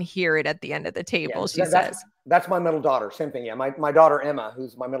 I can hear it at the end of the table, she says. That's my middle daughter. Same thing. Yeah, my daughter, Emma,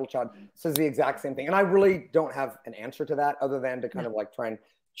 who's my middle child, says the exact same thing. And I really don't have an answer to that other than to kind of like try and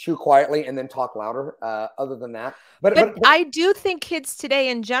chew quietly and then talk louder. Other than that. But I do think kids today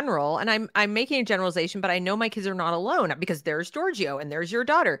in general, and I'm making a generalization, but I know my kids are not alone because there's Giorgio and there's your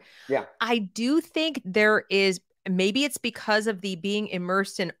daughter. Yeah. I do think there is, maybe it's because of the being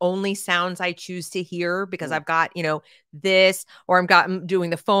immersed in only sounds I choose to hear because I've got, this, or I'm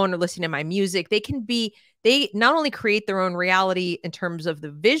doing the phone or listening to my music. They not only create their own reality in terms of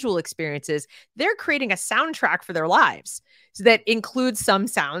the visual experiences, they're creating a soundtrack for their lives. So that includes some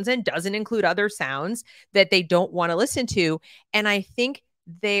sounds and doesn't include other sounds that they don't want to listen to. And I think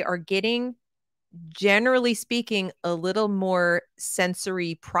they are getting, generally speaking, a little more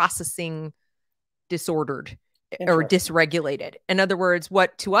sensory processing disordered or dysregulated. In other words,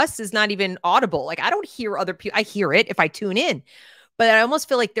 what to us is not even audible. Like I don't hear other people. I hear it if I tune in, but I almost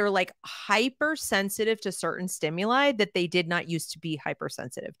feel like they're like hypersensitive to certain stimuli that they did not used to be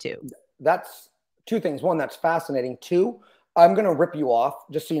hypersensitive to. That's two things. One, that's fascinating. Two, I'm going to rip you off,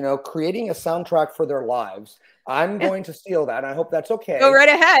 just so you know, creating a soundtrack for their lives. I'm going to steal that. And I hope that's okay. Go right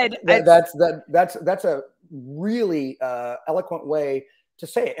ahead. That's a really eloquent way to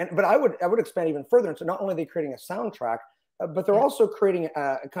say it. But I would expand even further. And so not only are they creating a soundtrack, but they're also creating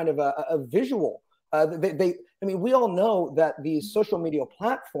a kind of a visual. I mean, we all know that these social media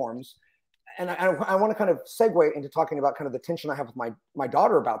platforms, and I want to kind of segue into talking about kind of the tension I have with my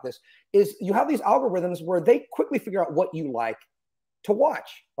daughter about this, is you have these algorithms where they quickly figure out what you like to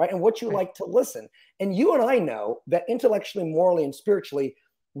watch, right? And what you like to listen. And you and I know that intellectually, morally, and spiritually,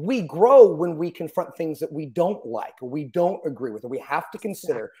 we grow when we confront things that we don't like, or we don't agree with, or we have to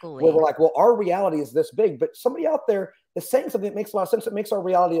consider. Where we're like, well, our reality is this big, but somebody out there is saying something that makes a lot of sense. It makes our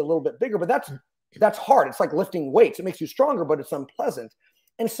reality a little bit bigger, but that's hard. It's like lifting weights. It makes you stronger, but it's unpleasant.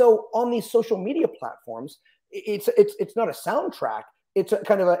 And so on these social media platforms, it's not a soundtrack. It's a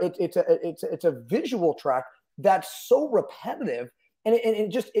kind of it's a visual track that's so repetitive, and it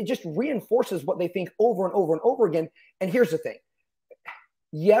just reinforces what they think over and over and over again. And here's the thing.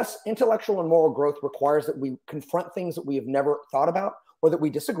 Yes, intellectual and moral growth requires that we confront things that we have never thought about or that we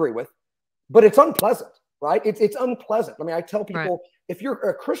disagree with, but it's unpleasant, right? It's unpleasant. I mean, I tell people, if you're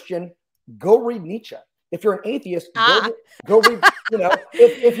a Christian, go read Nietzsche. If you're an atheist, go read,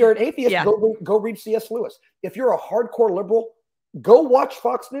 if you're an atheist, go read C.S. Lewis. If you're a hardcore liberal, go watch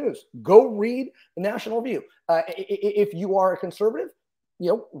Fox News. Go read the National Review. If you are a conservative,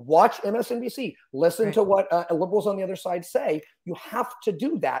 watch MSNBC, listen to what liberals on the other side say. You have to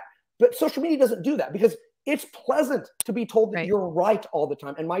do that. But social media doesn't do that because it's pleasant to be told that you're right all the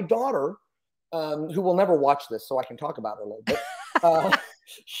time. And my daughter, who will never watch this, so I can talk about her a little bit,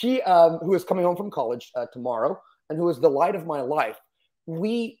 she, who is coming home from college tomorrow and who is the light of my life,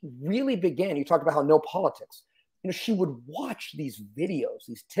 we really began, you talked about how no politics. She would watch these videos,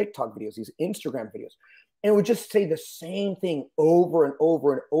 these TikTok videos, these Instagram videos, and would just say the same thing over and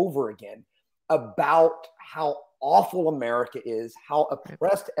over and over again about how awful America is, how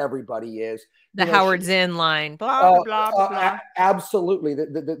oppressed everybody is. The Howard Zinn line, blah, blah, blah, blah. Absolutely.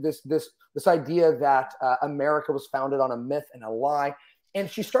 This idea that America was founded on a myth and a lie. And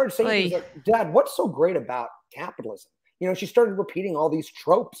she started saying things like, Dad, what's so great about capitalism? She started repeating all these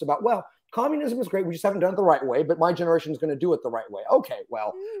tropes about, well, communism is great. We just haven't done it the right way, but my generation is going to do it the right way. Okay,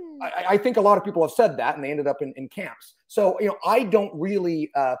 well, I think a lot of people have said that and they ended up in camps. So, I don't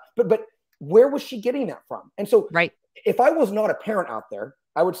really, but where was she getting that from? And so if I was not a parent out there,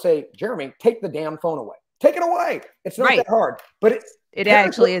 I would say, Jeremy, take the damn phone away. Take it away. It's not that hard, but it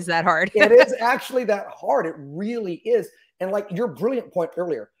actually is that hard. It is actually that hard. It really is. And like your brilliant point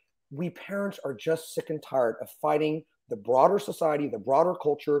earlier, we parents are just sick and tired of fighting the broader society, the broader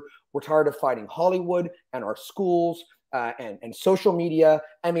culture. We're tired of fighting Hollywood and our schools and social media.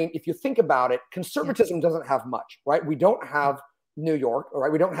 I mean, if you think about it, conservatism doesn't have much, right? We don't have New York,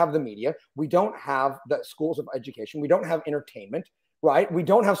 right? We don't have the media. We don't have the schools of education. We don't have entertainment, right? We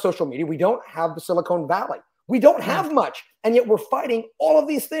don't have social media. We don't have the Silicon Valley. We don't have much. And yet we're fighting all of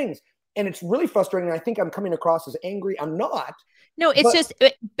these things. And it's really frustrating. I think I'm coming across as angry. I'm not. No, it's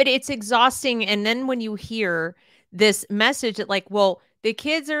but it's exhausting. And then when you hear this message that like, well, the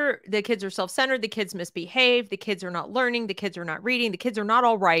kids are self-centered, the kids misbehave, the kids are not learning, the kids are not reading, the kids are not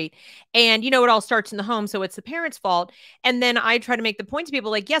all right. And it all starts in the home. So it's the parents' fault. And then I try to make the point to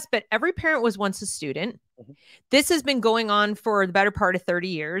people like, yes, but every parent was once a student. This has been going on for the better part of 30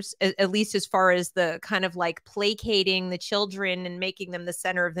 years, at least as far as the kind of like placating the children and making them the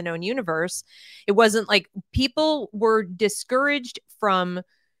center of the known universe. It wasn't like people were discouraged from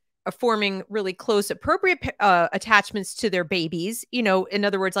forming really close, appropriate attachments to their babies. You know, in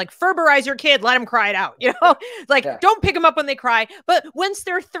other words, like Ferberize your kid, let them cry it out. You know, like don't pick them up when they cry. But once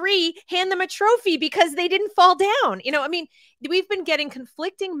they're 3, hand them a trophy because they didn't fall down. You know, I mean, we've been getting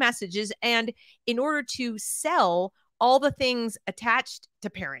conflicting messages, and in order to sell all the things attached to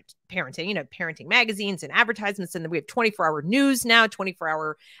parenting, you know, parenting magazines and advertisements, and then we have 24-hour news now,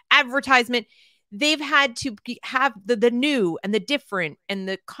 24-hour advertisement. They've had to have the new and the different and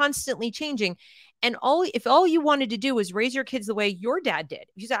the constantly changing. And if all you wanted to do was raise your kids the way your dad did,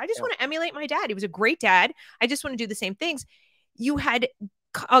 you said, I just want to emulate my dad. He was a great dad. I just want to do the same things. You had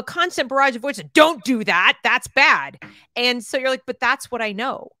a constant barrage of voices. Don't do that. That's bad. And so you're like, but that's what I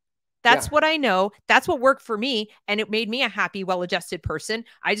know. That's what I know. That's what worked for me. And it made me a happy, well-adjusted person.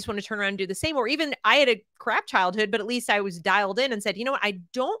 I just want to turn around and do the same. Or even I had a crap childhood, but at least I was dialed in and said, you know what? I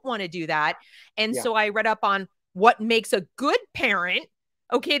don't want to do that. And so I read up on what makes a good parent.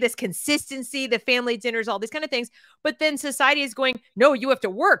 Okay, this consistency, the family dinners, all these kind of things. But then society is going, no, you have to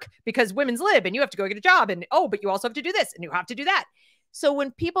work because women's lib and you have to go get a job. And but you also have to do this and you have to do that. So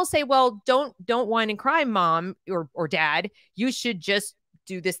when people say, well, don't whine and cry, mom or dad, you should just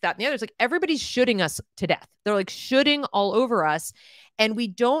do this, that, and the other. It's like everybody's shooting us to death. They're like shooting all over us. And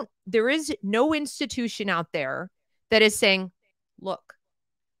there is no institution out there that is saying, look,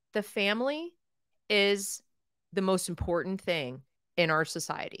 the family is the most important thing in our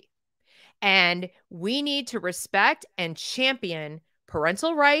society. And we need to respect and champion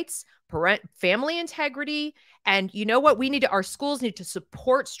parental rights, family integrity. And you know what? Our schools need to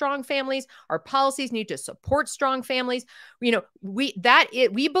support strong families. Our policies need to support strong families. You know, we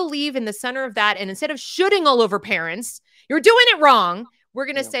believe in the center of that. And instead of shooting all over parents, you're doing it wrong. We're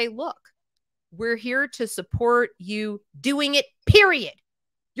going to say, look, we're here to support you doing it, period.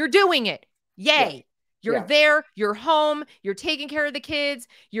 You're doing it. Yay. Yeah. You're there, you're home, you're taking care of the kids,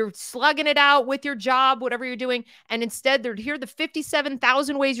 you're slugging it out with your job, whatever you're doing. And instead, they're here the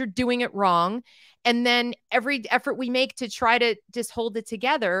 57,000 ways you're doing it wrong. And then every effort we make to try to just hold it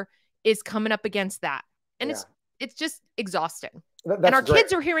together is coming up against that. And it's just exhausting. And our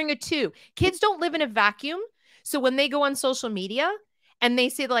kids are hearing it too. Kids don't live in a vacuum. So when they go on social media and they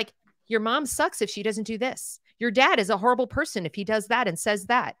say like, your mom sucks if she doesn't do this. Your dad is a horrible person if he does that and says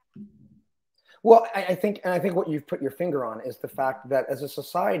that. Well, I think what you've put your finger on is the fact that as a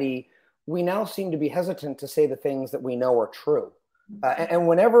society, we now seem to be hesitant to say the things that we know are true. And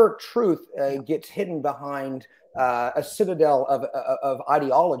whenever truth gets hidden behind a citadel of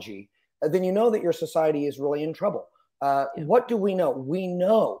ideology, then you know that your society is really in trouble. What do we know? We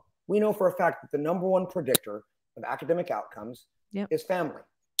know for a fact that the number one predictor of academic outcomes is family,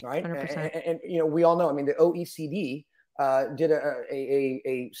 right? And you know, we all know, I mean, the OECD did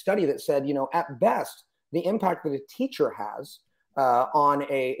a study that said, you know, at best, the impact that a teacher has on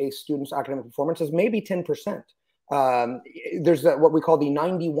a student's academic performance is maybe 10%. There's what we call the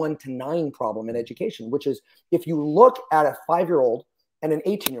 91-9 problem in education, which is if you look at a 5-year-old and an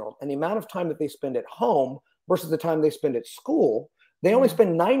 18-year-old and the amount of time that they spend at home versus the time they spend at school, they only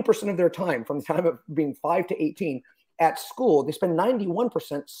spend 9% of their time from the time of being 5 to 18 at school. They spend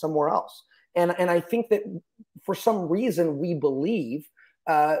 91% somewhere else. And I think that for some reason we believe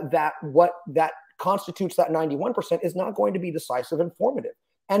that what that constitutes that 91% is not going to be decisive and formative.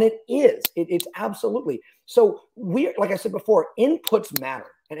 And it is. It's absolutely. So like I said before, inputs matter.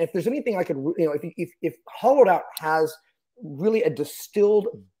 And if there's anything I could, you know, if Hollowed Out has really a distilled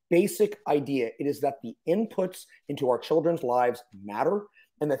basic idea, it is that the inputs into our children's lives matter.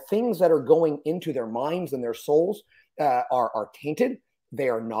 And the things that are going into their minds and their souls are tainted. They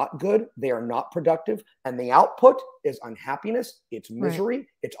are not good. They are not productive. And the output is unhappiness. It's misery.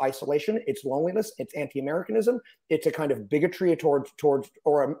 It's isolation. It's loneliness. It's anti-Americanism. It's a kind of bigotry towards,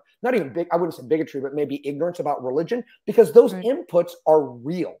 or not even big, I wouldn't say bigotry, but maybe ignorance about religion, because those inputs are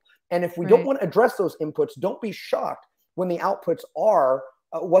real. And if we don't want to address those inputs, don't be shocked when the outputs are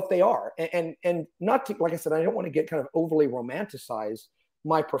what they are. And not to, like I said, I don't want to get kind of overly romanticize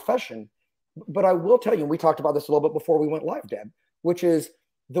my profession, but I will tell you, and we talked about this a little bit before we went live, Deb, which is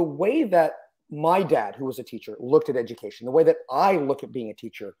the way that my dad, who was a teacher, looked at education, the way that I look at being a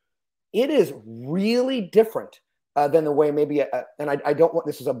teacher, it is really different than the way maybe, and I don't want,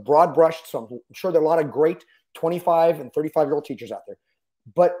 this is a broad brush, so I'm sure there are a lot of great 25 and 35-year-old teachers out there.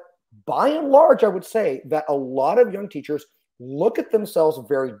 But by and large, I would say that a lot of young teachers look at themselves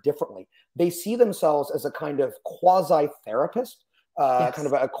very differently. They see themselves as a kind of quasi-therapist, kind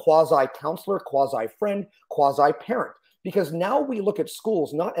of a quasi-counselor, quasi-friend, quasi-parent. Because now we look at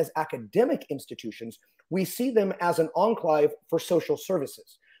schools not as academic institutions, we see them as an enclave for social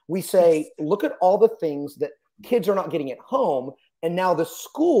services. We say, look at all the things that kids are not getting at home, And now the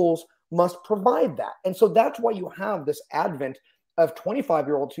schools must provide that. And so that's why you have this advent of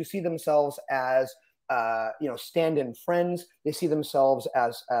 25-year-olds who see themselves as stand-in friends. They see themselves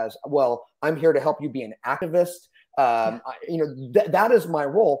as well, I'm here to help you be an activist. That is my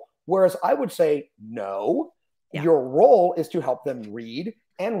role. Whereas I would say, no, your role is to help them read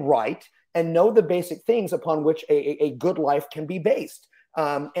and write and know the basic things upon which a good life can be based.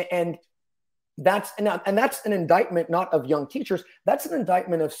 And that's an indictment not of young teachers. That's an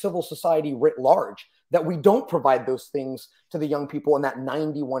indictment of civil society writ large, that we don't provide those things to the young people in that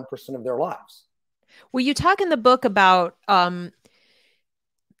 91% of their lives. Well, you talk in the book about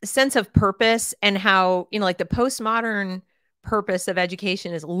sense of purpose and how, like the postmodern purpose of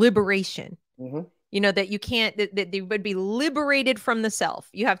education is liberation. Mm-hmm. That you can't, that they would be liberated from the self.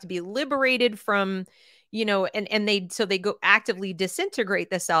 You have to be liberated from, and they go actively disintegrate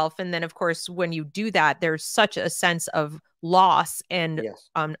the self. And then of course, when you do that, there's such a sense of loss and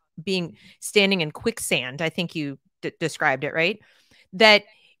standing in quicksand. I think you described it, right? That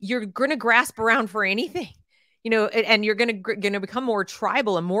you're going to grasp around for anything, and you're going to become more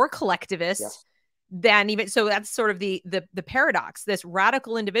tribal and more collectivist than even. So that's sort of the paradox. This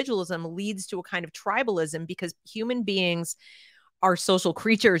radical individualism leads to a kind of tribalism because human beings are social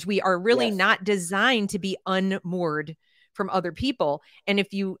creatures. We are really not designed to be unmoored from other people. And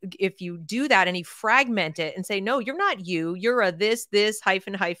if you do that and you fragment it and say, no, you're not you, you're a this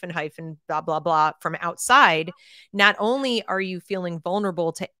hyphen, blah, blah, blah from outside. Not only are you feeling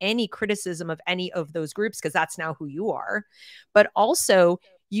vulnerable to any criticism of any of those groups, because that's now who you are, but also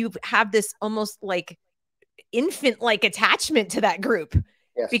you have this almost like infant-like attachment to that group.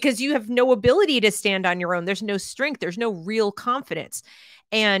 Because you have no ability to stand on your own. There's no strength. There's no real confidence.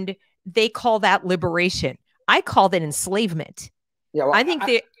 And they call that liberation. I call that enslavement. Yeah, well, I think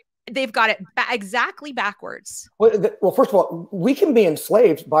they've got it exactly backwards. Well, first of all, we can be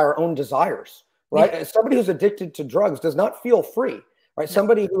enslaved by our own desires, right? Yeah. Somebody who's addicted to drugs does not feel free, right? No.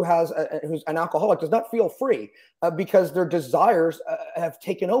 Somebody who's an alcoholic does not feel free because their desires have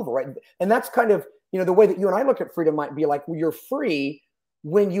taken over, right? And that's kind of, the way that you and I look at freedom might be like, well, you're free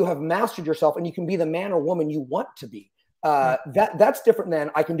when you have mastered yourself and you can be the man or woman you want to be. That's different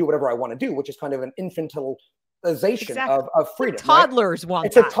than I can do whatever I want to do, which is kind of an infantilization of freedom. The toddlers want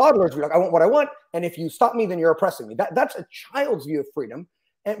it's that. It's a toddler's view. Like, I want what I want, and if you stop me, then you're oppressing me. That's a child's view of freedom.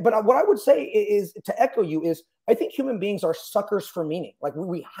 But what I would say is, to echo you, is I think human beings are suckers for meaning. Like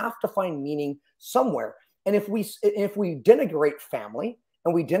we have to find meaning somewhere. And if we denigrate family,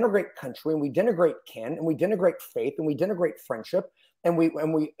 and we denigrate country, and we denigrate kin, and we denigrate faith, and we denigrate friendship, and we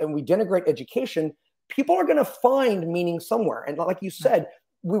denigrate education, people are going to find meaning somewhere. And like you said,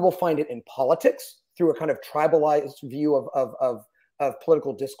 we will find it in politics through a kind of tribalized view of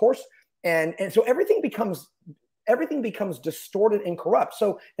political discourse. And so everything becomes distorted and corrupt.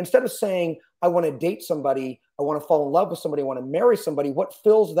 So instead of saying, I want to date somebody, I want to fall in love with somebody, I want to marry somebody, what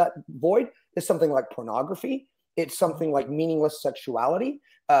fills that void is something like pornography. It's something like meaningless sexuality.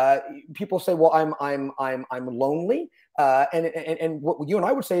 People say, well, I'm lonely. And what you and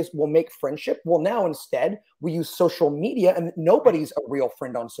I would say is, we'll make friendship. Well, now instead we use social media, and nobody's a real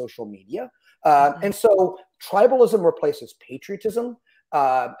friend on social media. And so tribalism replaces patriotism.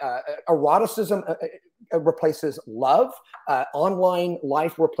 Eroticism replaces love. Online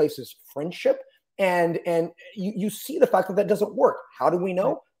life replaces friendship. And you see the fact that doesn't work. How do we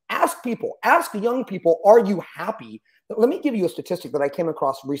know? Ask people, ask young people, are you happy? Let me give you a statistic that I came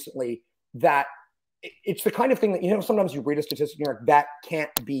across recently that it's the kind of thing that, sometimes you read a statistic and you're like, that can't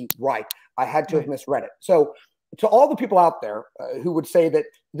be right. I had to have misread it. So to all the people out there who would say that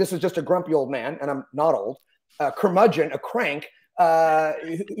this is just a grumpy old man, and I'm not old, curmudgeon, a crank,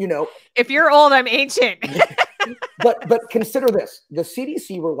 If you're old, I'm ancient. but consider this. The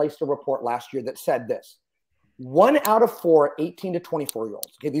CDC released a report last year that said this. 1 out of 4 18 to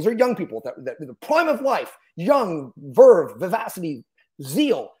 24-year-olds. Okay, these are young people, that the prime of life, young, verve, vivacity,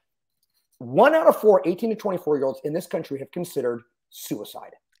 zeal. 1 out of 4 18 to 24-year-olds in this country have considered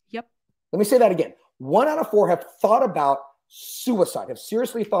suicide. Yep. Let me say that again. 1 out of 4 have thought about suicide, have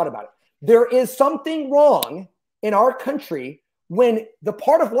seriously thought about it. There is something wrong in our country when the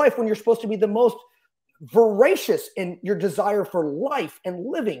part of life when you're supposed to be the most voracious in your desire for life and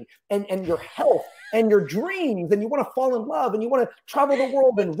living and your health and your dreams, and you want to fall in love and you want to travel the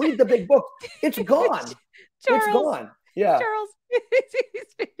world and read the big book. It's gone. Charles, it's gone. Yeah. Charles,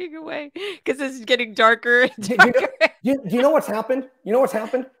 he's fading away because this is getting darker and darker. Do you know what's happened? You know what's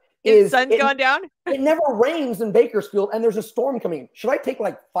happened? The sun's gone down. It never rains in Bakersfield, and there's a storm coming. Should I take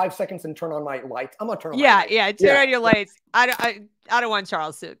like 5 seconds and turn on my lights? I'm gonna turn on my lights. Turn on your lights. I don't want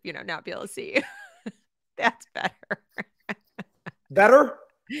Charles to not be able to see you. That's better. Better?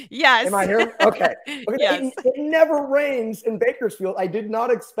 Yes. Am I here? Okay. Yes. It never rains in Bakersfield. I did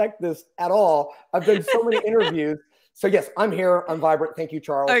not expect this at all. I've done so many interviews. So yes, I'm here. I'm vibrant. Thank you,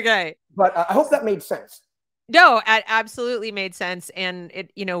 Charles. Okay. But I hope that made sense. No, it absolutely made sense. And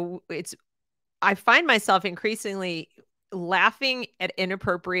I find myself increasingly laughing at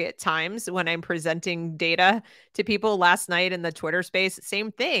inappropriate times when I'm presenting data to people. Last night in the Twitter space,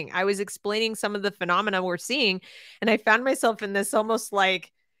 same thing. I was explaining some of the phenomena we're seeing, and I found myself in this almost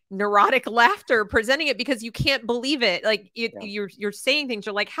like neurotic laughter presenting it because you can't believe it. Like you're saying things,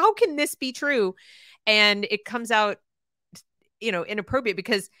 you're like, how can this be true? And it comes out, inappropriate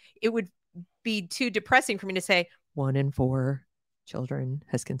because it would be too depressing for me to say 1 in 4 children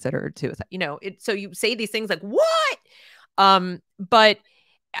has considered suicide. So you say these things like, what? But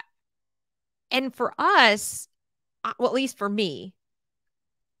and for us, well, at least for me,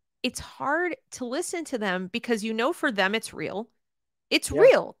 it's hard to listen to them because for them it's real. It's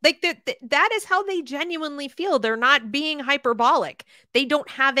real. Like that is how they genuinely feel. They're not being hyperbolic. They don't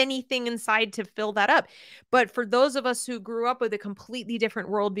have anything inside to fill that up. But for those of us who grew up with a completely different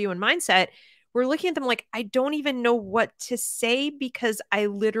worldview and mindset, we're looking at them like, I don't even know what to say because I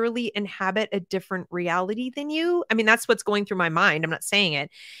literally inhabit a different reality than you. I mean, that's what's going through my mind. I'm not saying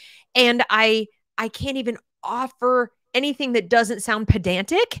it. And I can't even offer anything that doesn't sound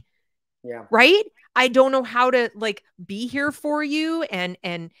pedantic. Yeah. Right? I don't know how to be here for you and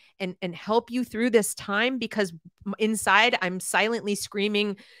help you through this time because inside I'm silently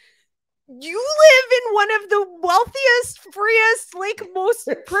screaming, you live in one of the wealthiest, freest, most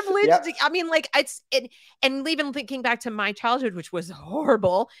privileged. Yep. I mean, and even thinking back to my childhood, which was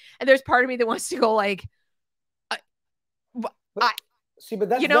horrible. And there's part of me that wants to go I don't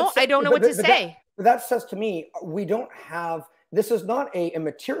know what to say. That says to me, we don't have, this is not a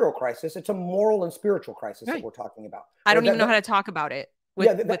material crisis. It's a moral and spiritual crisis that we're talking about. I don't even know how to talk about it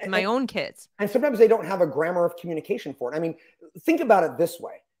with my own kids. And sometimes they don't have a grammar of communication for it. I mean, think about it this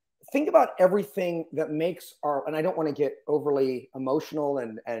way. Think about everything that makes and I don't want to get overly emotional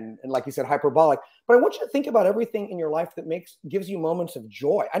and like you said, hyperbolic, but I want you to think about everything in your life that gives you moments of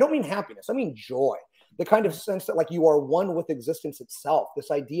joy. I don't mean happiness. I mean joy. The kind of sense that you are one with existence itself.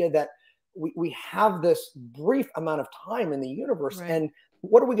 This idea that we have this brief amount of time in the universe, and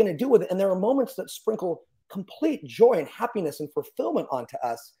what are we going to do with it? And there are moments that sprinkle complete joy and happiness and fulfillment onto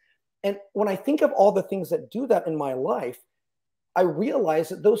us. And when I think of all the things that do that in my life, I realize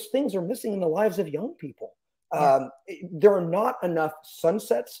that those things are missing in the lives of young people. There are not enough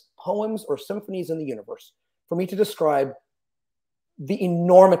sunsets, poems, or symphonies in the universe for me to describe the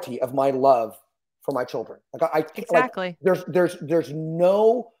enormity of my love for my children. Exactly. There's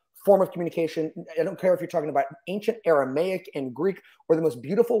no form of communication. I don't care if you're talking about ancient Aramaic and Greek, or the most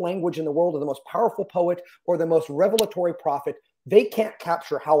beautiful language in the world, or the most powerful poet, or the most revelatory prophet. They can't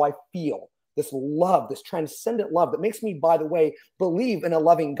capture how I feel. This love, this transcendent love that makes me, by the way, believe in a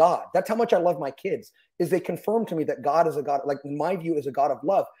loving God. That's how much I love my kids, is they confirm to me that God is a God, in my view, is a God of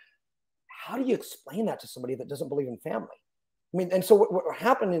love. How do you explain that to somebody that doesn't believe in family? I mean, and so what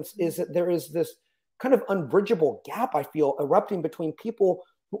happened is that there is this kind of unbridgeable gap, I feel, erupting between people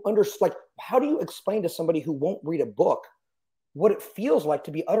who understand, how do you explain to somebody who won't read a book what it feels like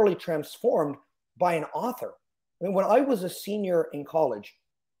to be utterly transformed by an author? I mean, when I was a senior in college,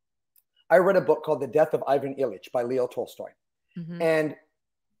 I read a book called The Death of Ivan Ilyich by Leo Tolstoy. Mm-hmm. And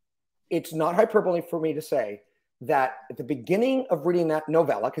it's not hyperbole for me to say that at the beginning of reading that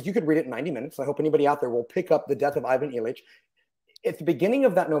novella, because you could read it in 90 minutes, I hope anybody out there will pick up The Death of Ivan Ilyich. At the beginning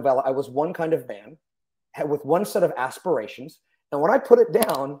of that novella, I was one kind of man with one set of aspirations. And when I put it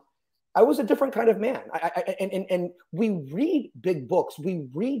down, I was a different kind of man. And we read big books, we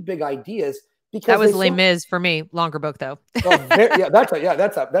read big ideas. Because that was Les Mis for me. Longer book though.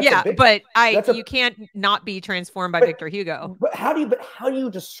 That's a big, but you can't not be transformed by Victor Hugo. But how do you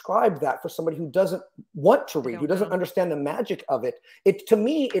describe that for somebody who doesn't want to read, who doesn't understand the magic of it? To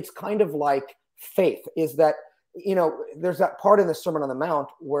me, it's kind of like faith. Is that, there's that part in the Sermon on the Mount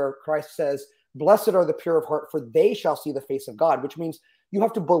where Christ says, "Blessed are the pure of heart, for they shall see the face of God," which means you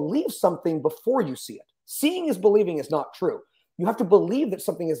have to believe something before you see it. Seeing is believing is not true. You have to believe that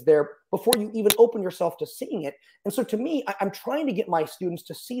something is there before you even open yourself to seeing it. And so to me, I'm trying to get my students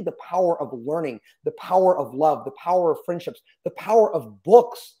to see the power of learning, the power of love, the power of friendships, the power of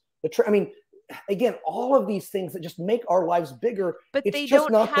books. Again, all of these things that just make our lives bigger. But they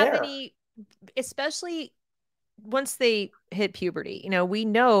don't have any, especially once they hit puberty. We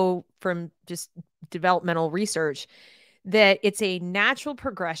know from just developmental research that it's a natural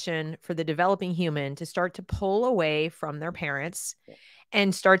progression for the developing human to start to pull away from their parents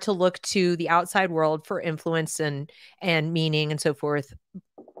and start to look to the outside world for influence and meaning and so forth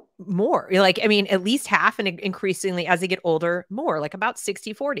more. Like, I mean, at least half, and increasingly as they get older, more, like about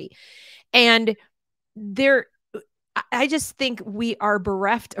 60-40. And I just think we are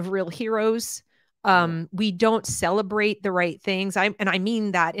bereft of real heroes. We don't celebrate the right things. I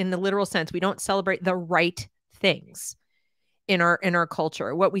mean that in the literal sense. We don't celebrate the right things in our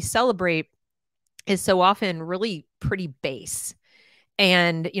culture. What we celebrate is so often really pretty base,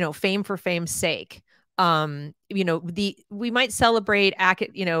 and, fame for fame's sake. We might celebrate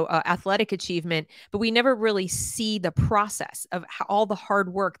athletic achievement, but we never really see the process of all the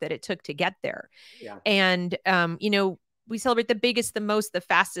hard work that it took to get there. Yeah. And we celebrate the biggest, the most, the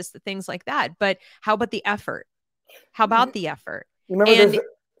fastest, the things like that. But how about the effort? How about the effort? Remember,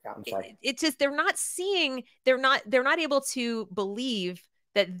 I'm sorry. It's just, they're not able to believe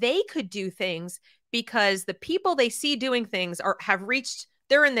that they could do things, because the people they see doing things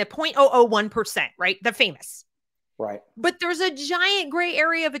they're in the 0.001%, right? The famous. Right. But there's a giant gray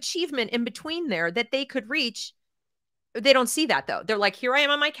area of achievement in between there that they could reach. They don't see that, though. They're like, here I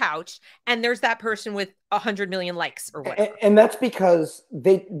am on my couch, and there's that person with 100 million likes or whatever. And that's because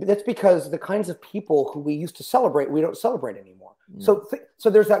the kinds of people who we used to celebrate, we don't celebrate anymore. So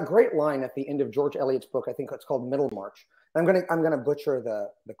there's that great line at the end of George Eliot's book. I think it's called Middlemarch. I'm gonna butcher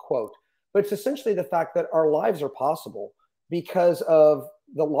the quote, but it's essentially the fact that our lives are possible because of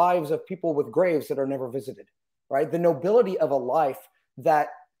the lives of people with graves that are never visited, right? The nobility of a life that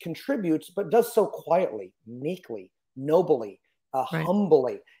contributes, but does so quietly, meekly, nobly,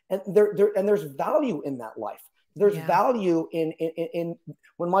 humbly. And there's value in that life. There's value in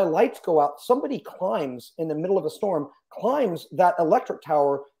when my lights go out, somebody climbs in the middle of a storm, climbs that electric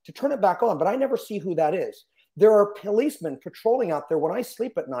tower to turn it back on, but I never see who that is. There are policemen patrolling out there when I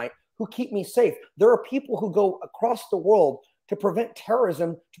sleep at night who keep me safe. There are people who go across the world to prevent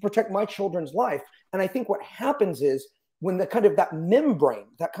terrorism, to protect my children's life. And I think what happens is when that membrane,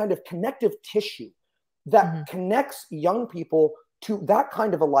 that kind of connective tissue that connects young people to that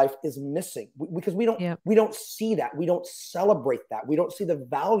kind of a life is missing, because we don't see that. We don't celebrate that. We don't see the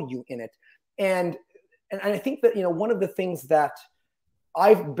value in it. And I think that, one of the things that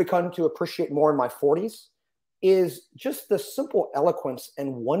I've begun to appreciate more in my 40s is just the simple eloquence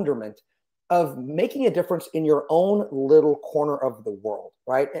and wonderment of making a difference in your own little corner of the world,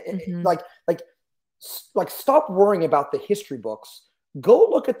 right? Like stop worrying about the history books. Go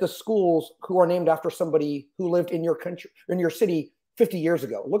look at the schools who are named after somebody who lived in your country, in your city 50 years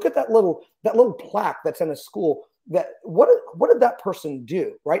ago. Look at that little plaque that's in a school. What did that person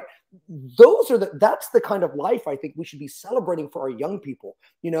do, right? That's the kind of life I think we should be celebrating for our young people.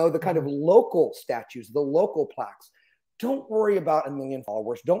 The kind of local statues, the local plaques. Don't worry about 1 million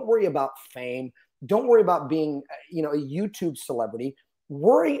followers. Don't worry about fame. Don't worry about being, a YouTube celebrity.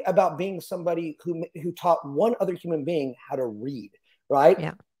 Worry about being somebody who taught one other human being how to read, right?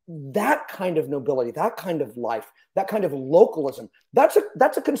 Yeah. That kind of nobility, that kind of life, that kind of localism, that's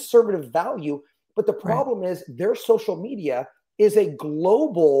a conservative value. But the problem is their social media is a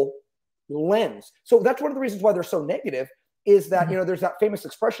global lens. So that's one of the reasons why they're so negative, is that, there's that famous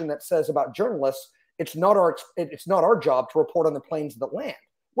expression that says about journalists, it's not our job to report on the planes that land.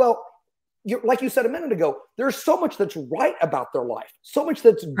 Well, like you said a minute ago, there's so much that's right about their life, so much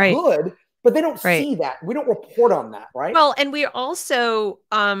that's good, but they don't see that. We don't report on that, right? Well, and we also,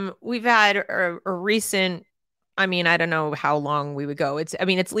 we've had a recent, I don't know how long we would go. It's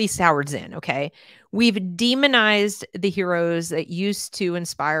at least Howard Zinn. Okay. We've demonized the heroes that used to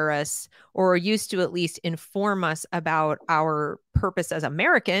inspire us, or used to at least inform us about our purpose as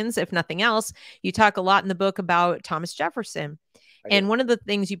Americans, if nothing else. You talk a lot in the book about Thomas Jefferson. And one of the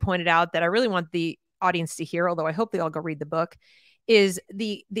things you pointed out that I really want the audience to hear, although I hope they all go read the book, is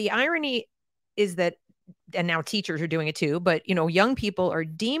the irony is that, and now teachers are doing it too, but young people are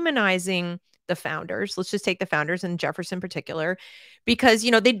demonizing the founders. Let's just take the founders, and Jefferson in particular, because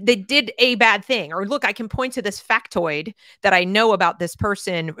they did a bad thing, or look, I can point to this factoid that I know about this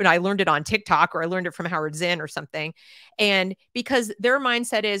person, and I learned it on TikTok, or I learned it from Howard Zinn or something. And because their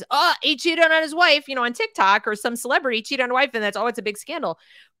mindset is, he cheated on his wife, on TikTok, or some celebrity cheated on a wife, and that's, it's a big scandal.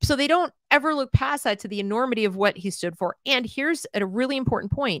 So they don't ever look past that, to the enormity of what he stood for. And here's a really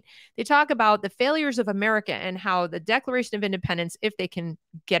important point. They talk about the failures of America, and how the Declaration of Independence, if they can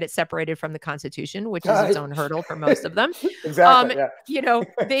get it separated from the Constitution, which is its own hurdle for most of them. Exactly.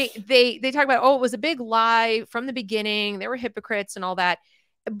 They talk about, it was a big lie from the beginning. They were hypocrites and all that.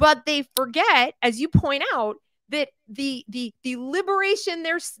 But they forget, as you point out, that the liberation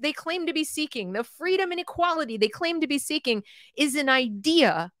they claim to be seeking, the freedom and equality they claim to be seeking, is an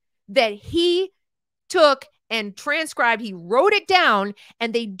idea that he took and transcribed. He wrote it down,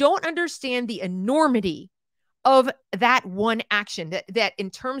 and they don't understand the enormity of that one action, that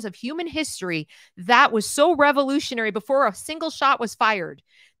in terms of human history, that was so revolutionary before a single shot was fired.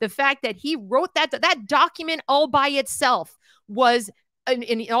 The fact that he wrote that document all by itself was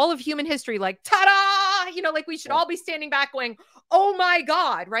in all of human history, like, ta-da, like we should all be standing back going, oh my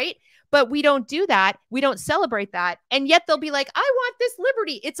God, right? But we don't do that. We don't celebrate that. And yet they'll be like, I want this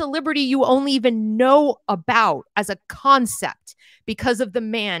liberty. It's a liberty you only even know about as a concept because of the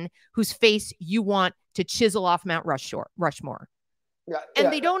man whose face you want to chisel off Mount Rushmore.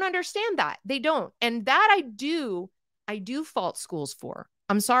 And they don't understand that. They don't. And that I do fault schools for.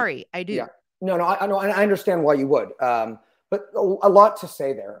 I'm sorry. I do. Yeah. No, I know. I understand why you would. But a lot to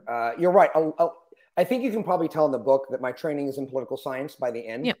say there. You're right. I think you can probably tell in the book that my training is in political science by the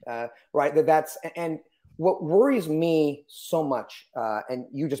end, right? And what worries me so much, and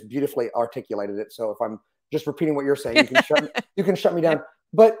you just beautifully articulated it. So if I'm just repeating what you're saying, you can shut me down.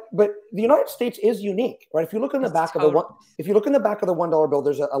 But the United States is unique, right? If you look in the back of the $1 bill,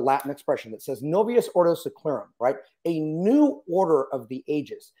 there's a Latin expression that says "Novius Ordo Seclorum," right? A new order of the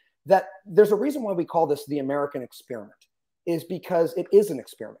ages. That there's a reason why we call this the American experiment, is because it is an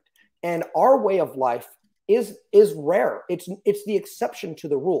experiment. And our way of life is rare. It's the exception to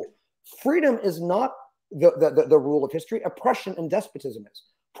the rule. Freedom is not the rule of history. Oppression and despotism is.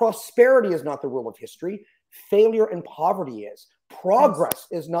 Prosperity is not the rule of history. Failure and poverty is. Progress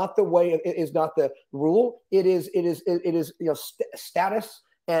is not the way. Is not the rule. It is status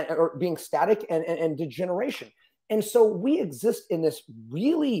or being static and degeneration. And so we exist in this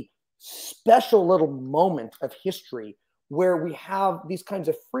really special little moment of history where we have these kinds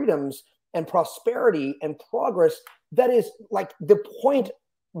of freedoms and prosperity and progress that is like the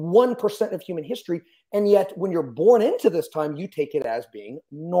 0.1% of human history. And yet when you're born into this time, you take it as being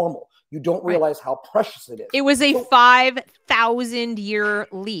normal. You don't realize how precious it is. It was a 5,000-year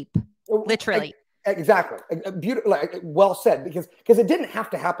leap, literally. Exactly. Beautiful. Well said, because it didn't have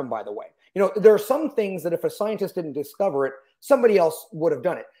to happen, by the way. There are some things that if a scientist didn't discover it, somebody else would have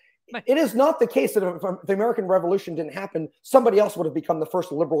done it. It is not the case that if the American Revolution didn't happen, somebody else would have become the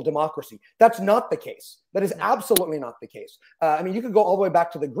first liberal democracy. That's not the case. That is absolutely not the case. I mean, you could go all the way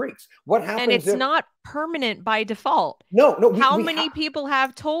back to the Greeks. What happens? And it's not permanent by default. No. How many people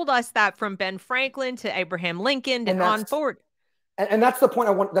have told us that, from Ben Franklin to Abraham Lincoln and on forward? And that's the point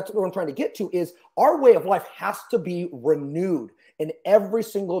that's what I'm trying to get to, is our way of life has to be renewed in every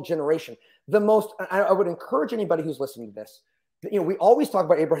single generation. I would encourage anybody who's listening to this, we always talk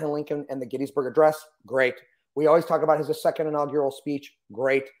about Abraham Lincoln and the Gettysburg Address. Great. We always talk about his second inaugural speech.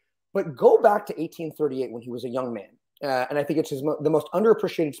 Great. But go back to 1838 when he was a young man. And I think it's the most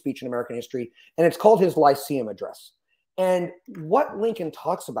underappreciated speech in American history. And it's called his Lyceum Address. And what Lincoln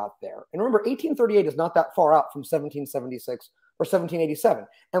talks about there, and remember, 1838 is not that far out from 1776 or 1787.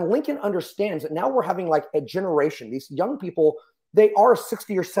 And Lincoln understands that now we're having like a generation. These young people, they are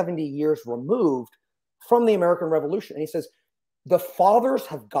 60 or 70 years removed from the American Revolution. And he says, the fathers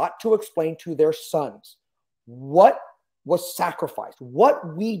have got to explain to their sons what was sacrificed,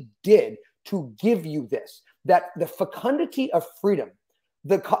 what we did to give you this, that the fecundity of freedom,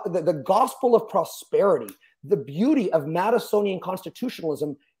 the gospel of prosperity, the beauty of Madisonian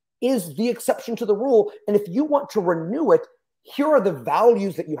constitutionalism is the exception to the rule. And if you want to renew it, here are the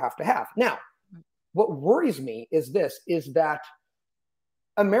values that you have to have. Now, what worries me is that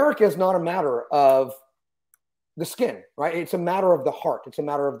America is not a matter of the skin, right? It's a matter of the heart. It's a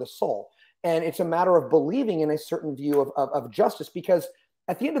matter of the soul. And it's a matter of believing in a certain view of justice, because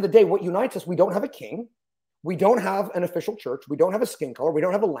at the end of the day, what unites us, we don't have a king. We don't have an official church. We don't have a skin color. We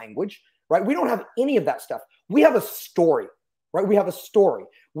don't have a language, right? We don't have any of that stuff. We have a story, right? We have a story.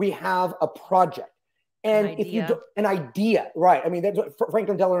 We have a project. And an idea, right? I mean, that's what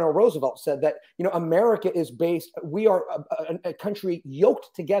Franklin Delano Roosevelt said, that, America is we are a country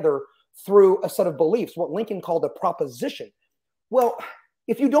yoked together through a set of beliefs, what Lincoln called a proposition. Well,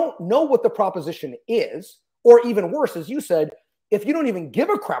 if you don't know what the proposition is, or even worse, as you said, if you don't even give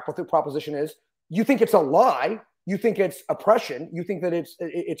a crap what the proposition is, you think it's a lie, you think it's oppression, you think that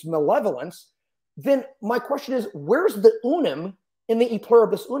it's malevolence, then my question is, where's the unum in the e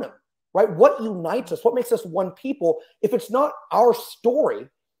pluribus unum, right? What unites us? What makes us one people? If it's not our story,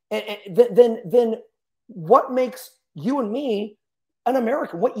 then what makes you and me an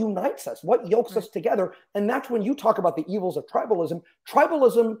American? What unites us? What yokes us together? And that's when you talk about the evils of tribalism.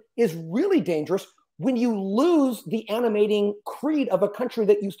 Tribalism is really dangerous when you lose the animating creed of a country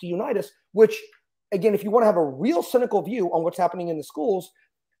that used to unite us, which, again, if you want to have a real cynical view on what's happening in the schools,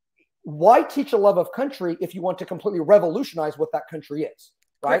 why teach a love of country if you want to completely revolutionize what that country is,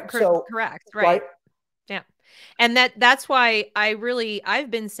 right? Correct. Right. Right? Yeah. And that's why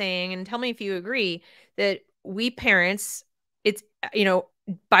I've been saying, and tell me if you agree, that we parents, it's,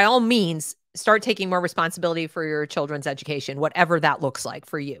 by all means, start taking more responsibility for your children's education, whatever that looks like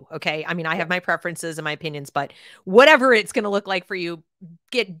for you. Okay. I mean, I have my preferences and my opinions, but whatever it's going to look like for you,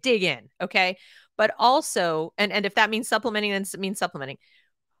 dig in. Okay. But also, and if that means supplementing, then it means supplementing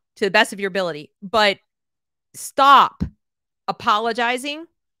to the best of your ability, but stop apologizing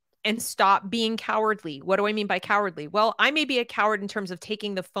and stop being cowardly. What do I mean by cowardly? Well, I may be a coward in terms of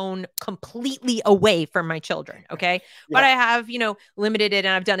taking the phone completely away from my children. Okay. But I have, limited it,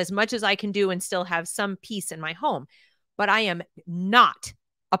 and I've done as much as I can do and still have some peace in my home. But I am not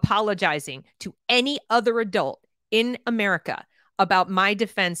apologizing to any other adult in America about my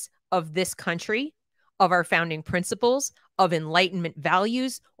defense of this country, of our founding principles, of Enlightenment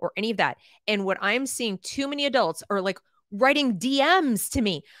values, or any of that. And what I'm seeing too many adults are like, writing DMs to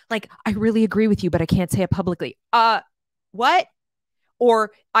me like, I really agree with you, but I can't say it publicly. What?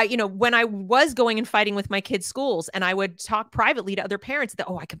 Or when I was going and fighting with my kids' schools, and I would talk privately to other parents that,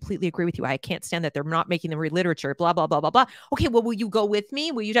 I completely agree with you. I can't stand that they're not making them read literature, blah, blah, blah, blah, blah. Okay, well, will you go with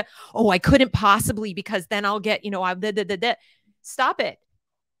me? Will you? I couldn't possibly, because then I'll get, Stop it.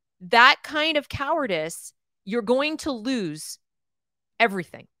 That kind of cowardice, you're going to lose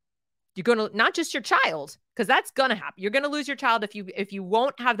everything. You're going to, not just your child, because that's going to happen. You're going to lose your child if you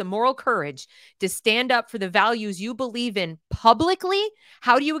won't have the moral courage to stand up for the values you believe in publicly.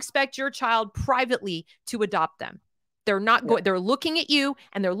 How do you expect your child privately to adopt them? They're not going, they're looking at you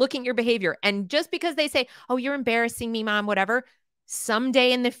and they're looking at your behavior. And just because they say, oh, you're embarrassing me, mom, whatever,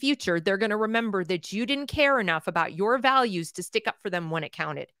 someday in the future, they're going to remember that you didn't care enough about your values to stick up for them when it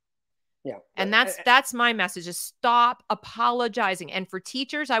counted. Yeah. And that's my message, is stop apologizing. And for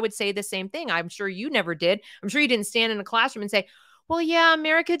teachers, I would say the same thing. I'm sure you never did. I'm sure you didn't stand in a classroom and say, well, yeah,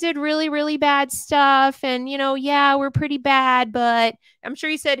 America did really, really bad stuff. And, yeah, we're pretty bad. But I'm sure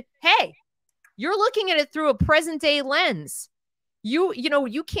you said, hey, you're looking at it through a present day lens. You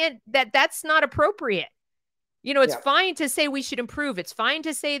can't, that's not appropriate. It's fine to say we should improve. It's fine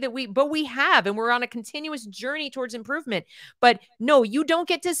to say that we have, and we're on a continuous journey towards improvement. But no, you don't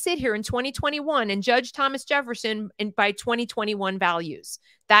get to sit here in 2021 and judge Thomas Jefferson by 2021 values.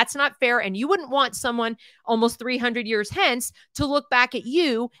 That's not fair. And you wouldn't want someone almost 300 years hence to look back at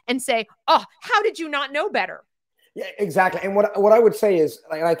you and say, oh, how did you not know better? Yeah, exactly. And what I would say is,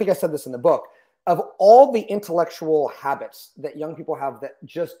 and I think I said this in the book, of all the intellectual habits that young people have that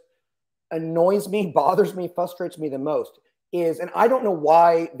just annoys me, bothers me, frustrates me the most is, and I don't know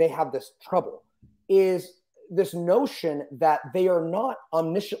why they have this trouble, is this notion that they are not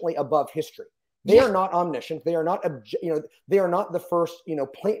omnisciently above history. They are not omniscient. They are not, they are not the first,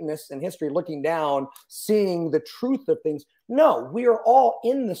 Platonists in history looking down, seeing the truth of things. No, we are all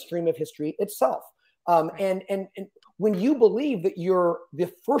in the stream of history itself. And when you believe that you're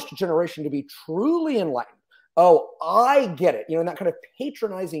the first generation to be truly enlightened, oh, I get it. In that kind of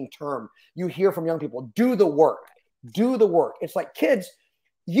patronizing term you hear from young people, do the work, do the work. It's like, kids,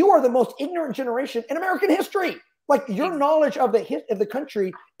 you are the most ignorant generation in American history. Like, your knowledge of the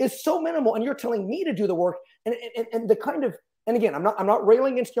country is so minimal, and you're telling me to do the work. And the kind of, and again, I'm not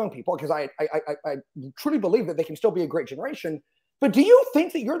railing against young people, because I truly believe that they can still be a great generation. But do you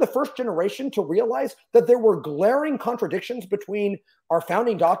think that you're the first generation to realize that there were glaring contradictions between our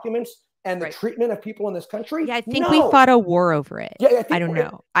founding documents and the treatment of people in this country? Yeah, I think we fought a war over it. Yeah, I don't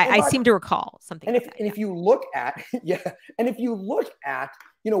know. I seem to recall something. And if you look at,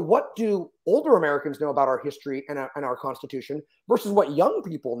 what do older Americans know about our history and our Constitution versus what young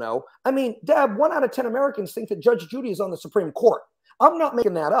people know? I mean, Deb, 1 out of 10 Americans think that Judge Judy is on the Supreme Court. I'm not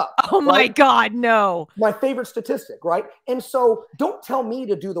making that up. Oh my God, no. My favorite statistic, right? And so don't tell me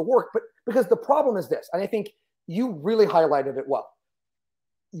to do the work, but because the problem is this, and I think you really highlighted it well.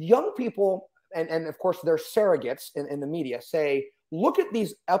 Young people, and of course their surrogates in the media, say, look at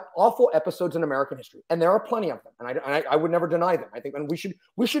these awful episodes in American history, and there are plenty of them, and I would never deny them. I think, and we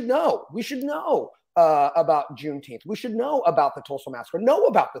should know about Juneteenth. We should know about the Tulsa Massacre. Know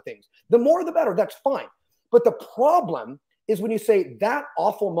about the things. The more, the better. That's fine. But the problem is when you say that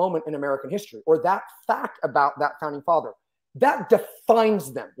awful moment in American history, or that fact about that founding father, that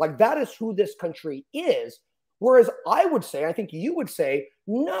defines them. Like, that is who this country is. Whereas I would say, I think you would say,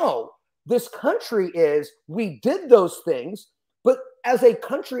 no, this country we did those things, but as a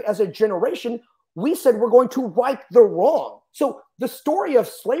country, as a generation, we said we're going to right the wrong. So the story of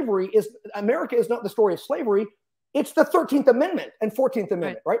slavery America is not the story of slavery. It's the 13th Amendment and 14th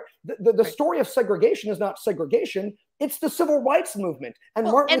Amendment, right? The story of segregation is not segregation. It's the civil rights movement. And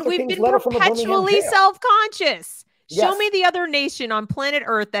Martin Luther King's letter from the Birmingham jail. And we've been perpetually self-conscious. Show me the other nation on planet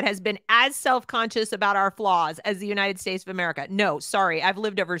Earth that has been as self-conscious about our flaws as the United States of America. No, sorry. I've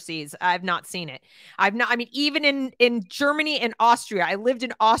lived overseas. I've not seen it. I mean, even in Germany and Austria, I lived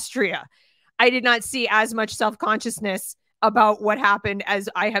in Austria. I did not see as much self-consciousness about what happened as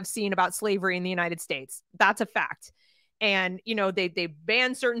I have seen about slavery in the United States. That's a fact. And, you know, they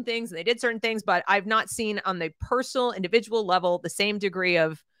banned certain things and they did certain things, but I've not seen on the personal, individual level the same degree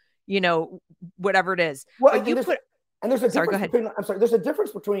of, you know, whatever it is. Well, but there's a difference between, there's a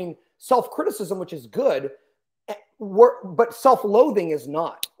difference between self-criticism, which is good, but self-loathing is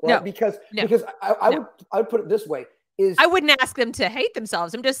not, right? No, because I would put it this way: I wouldn't ask them to hate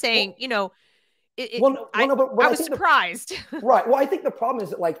themselves. I'm just saying, you know. I was surprised. Right. Well, I think the problem is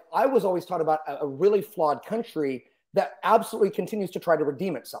that, like, I was always taught about a really flawed country that absolutely continues to try to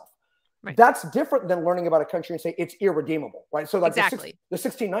redeem itself. Right. That's different than learning about a country and say it's irredeemable, right? So, like, exactly. the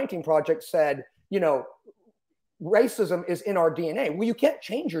 1619 Project said, you know, racism is in our DNA. Well, you can't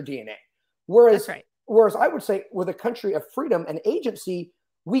change your DNA. Whereas I would say, with a country of freedom and agency,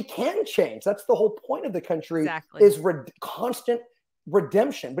 we can change. That's the whole point of the country, is constant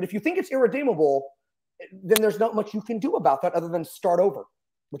redemption. But if you think it's irredeemable, then there's not much you can do about that other than start over,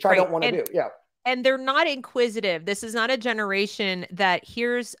 which I don't want to do. Yeah. And they're not inquisitive. This is not a generation that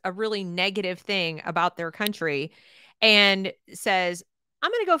hears a really negative thing about their country and says, I'm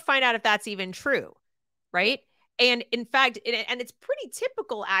going to go find out if that's even true. Right. And in fact, and it's pretty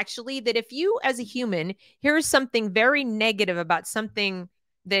typical, actually, that if you as a human hear something very negative about something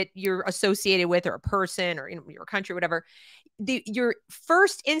that you're associated with, or a person, or in your country, whatever, your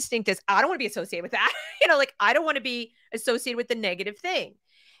first instinct is, I don't want to be associated with that. You know, like, I don't want to be associated with the negative thing.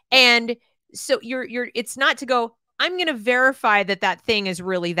 And so it's not to go, I'm going to verify that that thing is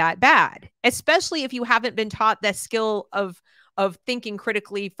really that bad, especially if you haven't been taught the skill of thinking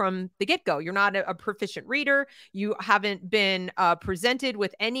critically from the get-go. You're not a proficient reader. You haven't been presented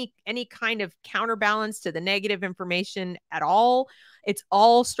with any kind of counterbalance to the negative information at all. It's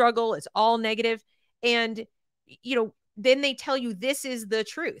all struggle. It's all negative. And, you know, then they tell you this is the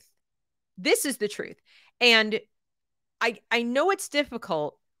truth. This is the truth. And I know it's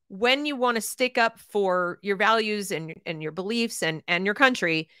difficult when you want to stick up for your values and your beliefs and your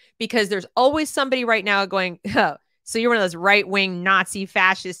country, because there's always somebody right now going, oh, so you're one of those right-wing Nazi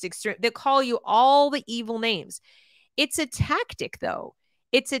fascist extreme. They call you all the evil names. It's a tactic, though.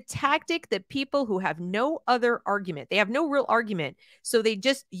 It's a tactic that people who have no other argument, they have no real argument, so they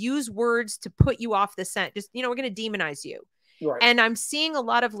just use words to put you off the scent. Just, you know, we're going to demonize you. Right. And I'm seeing a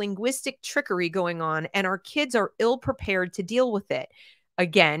lot of linguistic trickery going on, and our kids are ill-prepared to deal with it.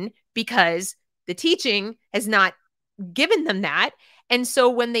 Again, because the teaching has not given them that. And so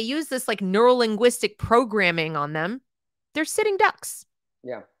when they use this like neurolinguistic programming on them, they're sitting ducks.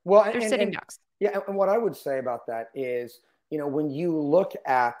 Yeah. Well, they're sitting ducks. Yeah. And what I would say about that is, you know, when you look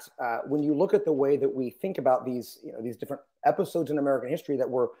at the way that we think about these, you know, these different episodes in American history that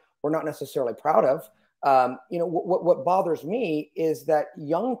we're not necessarily proud of, you know, what bothers me is that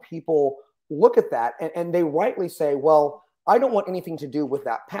young people look at that and they rightly say, well, I don't want anything to do with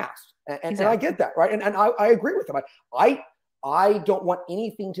that past. And I get that, right? And I agree with them. I don't want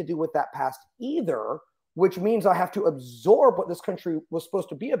anything to do with that past either, which means I have to absorb what this country was supposed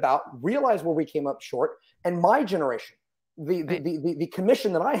to be about, realize where we came up short. And my generation, the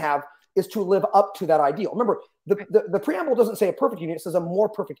commission that I have is to live up to that ideal. Remember, the preamble doesn't say a perfect union, it says a more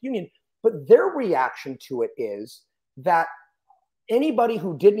perfect union, but their reaction to it is that anybody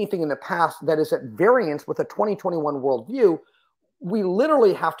who did anything in the past that is at variance with a 2021 worldview, we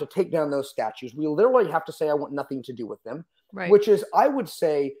literally have to take down those statues. We literally have to say, I want nothing to do with them, which is, I would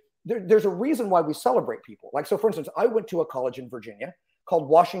say, there's a reason why we celebrate people. Like, so for instance, I went to a college in Virginia called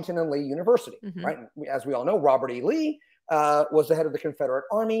Washington and Lee University, right? And as we all know, Robert E. Lee was the head of the Confederate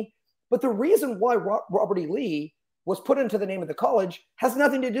Army. But the reason why Robert E. Lee was put into the name of the college has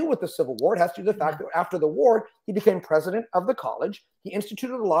nothing to do with the Civil War. It has to do with the fact that after the war, he became president of the college. He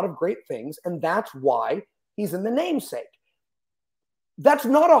instituted a lot of great things, and that's why he's in the namesake. That's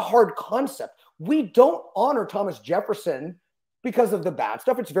not a hard concept. We don't honor Thomas Jefferson because of the bad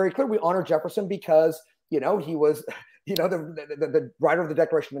stuff. It's very clear we honor Jefferson because, you know, he was, you know, the writer of the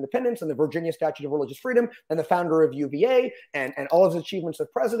Declaration of Independence and the Virginia Statute of Religious Freedom and the founder of UVA and all of his achievements as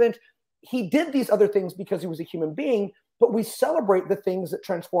president. He did these other things because he was a human being, but we celebrate the things that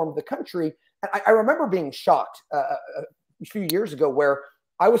transformed the country. And I remember being shocked a few years ago where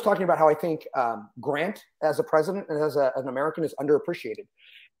I was talking about how I think Grant as a president and as an American is underappreciated.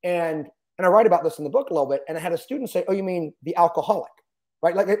 And I write about this in the book a little bit. And I had a student say, oh, you mean the alcoholic,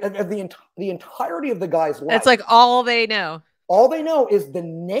 right? Like the entirety of the guy's life. It's like all they know. All they know is the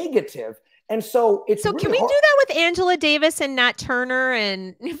negative. And so it's So really can we do hard. that with Angela Davis and Nat Turner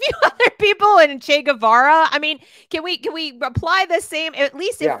and a few other people and Che Guevara? I mean, can we apply the same, at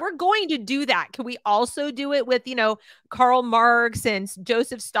least if Yeah. we're going to do that, can we also do it with, Karl Marx and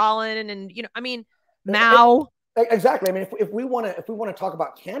Joseph Stalin and, I mean, Mao? Exactly. I mean, if we want to talk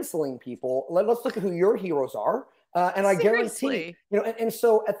about canceling people, let's look at who your heroes are. And I guarantee, Seriously. and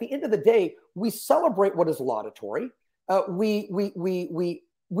so at the end of the day, we celebrate what is laudatory.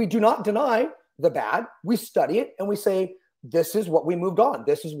 We do not deny the bad. We study it and we say, this is what we moved on.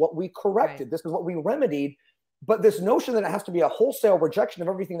 This is what we corrected. Right. This is what we remedied. But this notion that it has to be a wholesale rejection of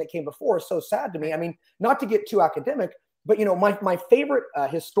everything that came before is so sad to me. I mean, not to get too academic, but my favorite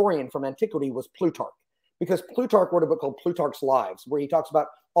historian from antiquity was Plutarch, because Plutarch wrote a book called Plutarch's Lives, where he talks about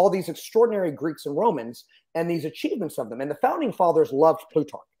all these extraordinary Greeks and Romans and these achievements of them. And the founding fathers loved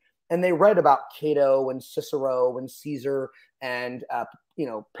Plutarch. And they read about Cato and Cicero and Caesar and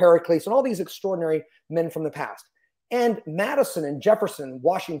Pericles and all these extraordinary men from the past. And Madison and Jefferson,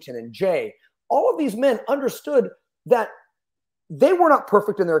 Washington and Jay, all of these men understood that they were not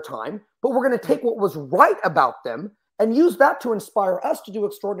perfect in their time, but we're going to take what was right about them and use that to inspire us to do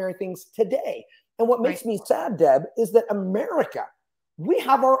extraordinary things today. And what makes me sad, Deb, is that America, we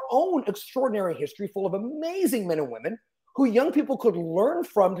have our own extraordinary history full of amazing men and women who young people could learn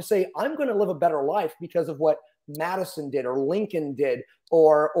from to say, I'm going to live a better life because of what Madison did or Lincoln did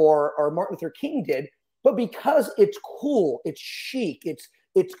or Martin Luther King did. But because it's cool, it's chic,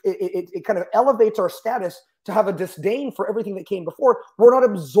 it kind of elevates our status to have a disdain for everything that came before, we're not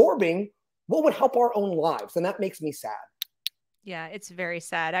absorbing what would help our own lives. And that makes me sad. Yeah, it's very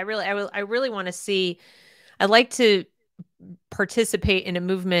sad. I really want to see, I'd like to participate in a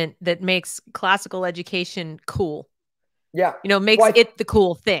movement that makes classical education cool. Yeah. Makes it the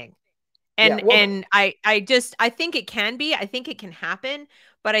cool thing. And I think it can be, I think it can happen,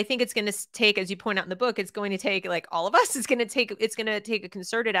 but I think it's going to take, as you point out in the book, it's going to take, like all of us, it's going to take a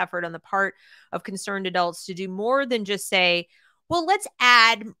concerted effort on the part of concerned adults to do more than just say, well, let's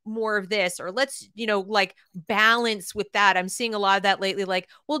add more of this, or let's, balance with that. I'm seeing a lot of that lately. Like,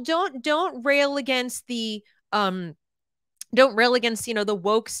 well, don't rail against the, the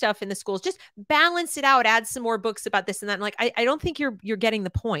woke stuff in the schools. Just balance it out. Add some more books about this and that. And I don't think you're getting the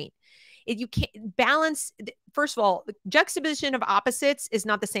point. If you can't balance, first of all, the juxtaposition of opposites is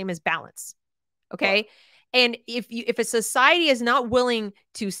not the same as balance. Okay. Right. And if a society is not willing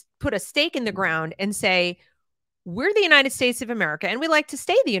to put a stake in the ground and say, we're the United States of America, and we like to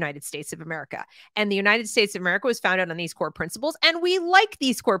stay the United States of America. And the United States of America was founded on these core principles, and we like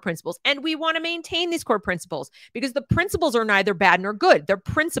these core principles, and we want to maintain these core principles because the principles are neither bad nor good. They're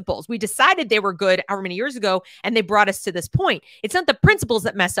principles. We decided they were good however many years ago, and they brought us to this point. It's not the principles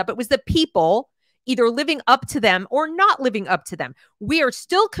that messed up. It was the people either living up to them or not living up to them. We are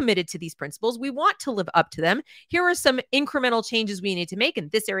still committed to these principles. We want to live up to them. Here are some incremental changes we need to make in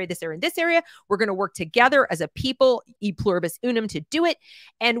this area, this area, and this area. We're going to work together as a people, e pluribus unum, to do it.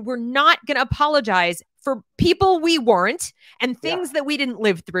 And we're not going to apologize for people we weren't and things that we didn't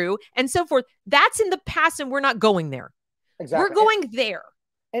live through and so forth. That's in the past, and we're not going there. Exactly. We're going there.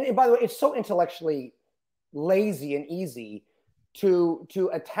 And by the way, it's so intellectually lazy and easy to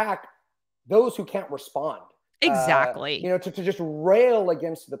attack those who can't respond. Exactly. To just rail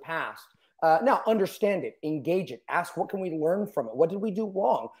against the past. Now, understand it, engage it, ask what can we learn from it? What did we do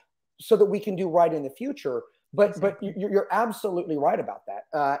wrong so that we can do right in the future? But you're absolutely right about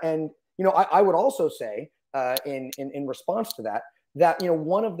that. And I would also say in response to that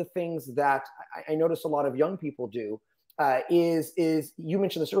one of the things that I notice a lot of young people do is you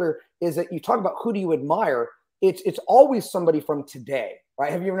mentioned this earlier, is that you talk about who do you admire? It's always somebody from today.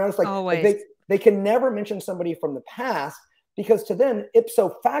 Right? Have you ever noticed they can never mention somebody from the past because to them,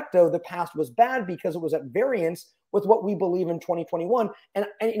 ipso facto, the past was bad because it was at variance with what we believe in 2021. And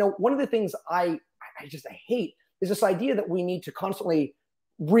one of the things I hate is this idea that we need to constantly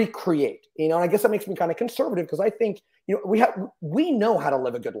recreate. And I guess that makes me kind of conservative because I think we know how to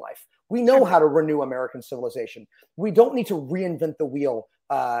live a good life. We know how to renew American civilization. We don't need to reinvent the wheel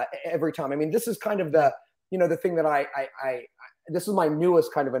every time. I mean, this is kind of the thing that this is my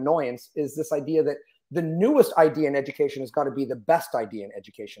newest kind of annoyance, is this idea that the newest idea in education has got to be the best idea in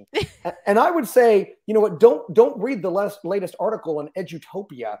education. And I would say, don't read the latest article in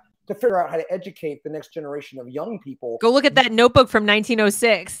Edutopia to figure out how to educate the next generation of young people. Go look at that notebook from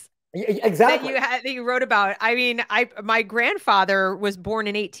 1906. Exactly. That you wrote about. I mean, my grandfather was born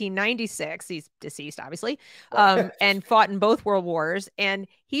in 1896. He's deceased, obviously, and fought in both World Wars. And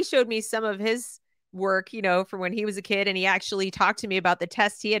he showed me some of his work, from when he was a kid. And he actually talked to me about the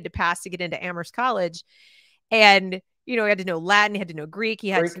tests he had to pass to get into Amherst College. And he had to know Latin, he had to know Greek, he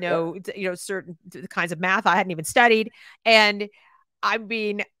had to know, certain kinds of math I hadn't even studied. And I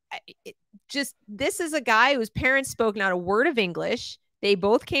mean, this is a guy whose parents spoke not a word of English. They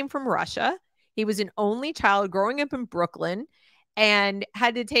both came from Russia. He was an only child growing up in Brooklyn and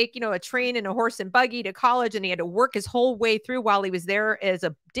had to take, a train and a horse and buggy to college. And he had to work his whole way through while he was there as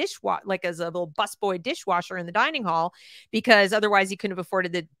a as a little busboy dishwasher in the dining hall, because otherwise he couldn't have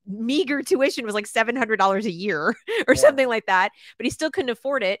afforded the meager tuition. It was like $700 a year or something like that, but he still couldn't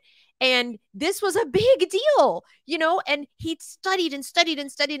afford it. And this was a big deal, and he studied and studied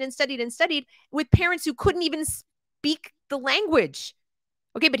and studied and studied and studied with parents who couldn't even speak the language.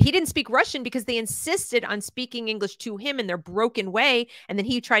 Okay, but he didn't speak Russian because they insisted on speaking English to him in their broken way. And then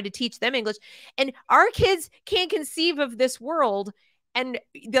he tried to teach them English. And our kids can't conceive of this world. And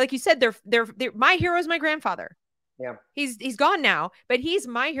like you said, they're my hero is my grandfather. Yeah. He's gone now, but he's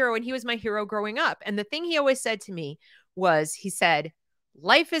my hero, and he was my hero growing up. And the thing he always said to me was, he said,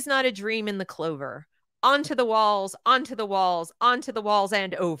 life is not a dream in the clover. Onto the walls, onto the walls, onto the walls,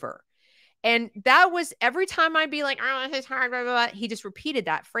 and over. And that was every time I'd be like, oh, this is hard, blah, blah, blah. He just repeated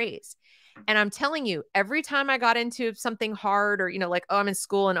that phrase. And I'm telling you, every time I got into something hard, or, like, oh, I'm in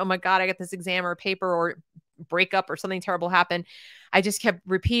school and, oh my God, I got this exam or paper or breakup or something terrible happened, I just kept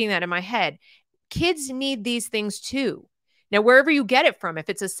repeating that in my head. Kids need these things too. Now, wherever you get it from, if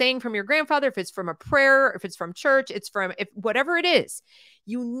it's a saying from your grandfather, if it's from a prayer, if it's from church, whatever it is,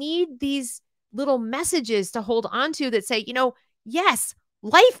 you need these little messages to hold on to that say, yes,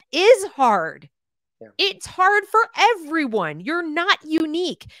 life is hard. Yeah. It's hard for everyone. You're not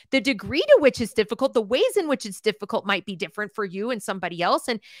unique. The degree to which it's difficult, the ways in which it's difficult might be different for you and somebody else.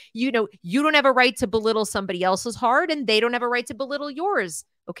 And, you don't have a right to belittle somebody else's hard, and they don't have a right to belittle yours.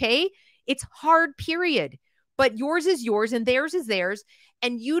 Okay. It's hard, period. But yours is yours and theirs is theirs.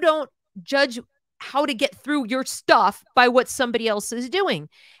 And you don't judge how to get through your stuff by what somebody else is doing.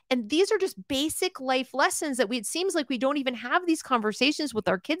 And these are just basic life lessons that it seems like we don't even have these conversations with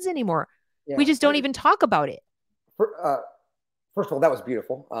our kids anymore. Yeah. We just don't even talk about it. First of all, that was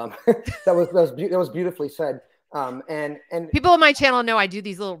beautiful. That was beautifully said. And people on my channel know I do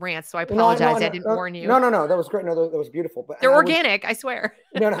these little rants, so I apologize. I didn't warn you. No, that was great. No, that was beautiful. But they're organic, I swear.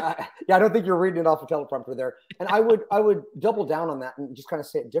 I don't think you're reading it off a teleprompter there. And I would double down on that and just kind of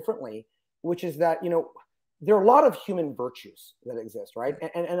say it differently, which is that, there are a lot of human virtues that exist, right?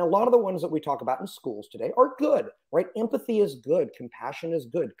 And a lot of the ones that we talk about in schools today are good, right? Empathy is good. Compassion is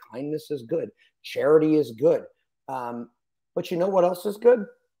good. Kindness is good. Charity is good. But you know what else is good?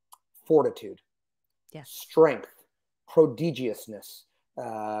 Fortitude. Yeah. Strength, prodigiousness,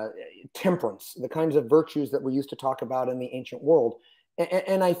 temperance, the kinds of virtues that we used to talk about in the ancient world.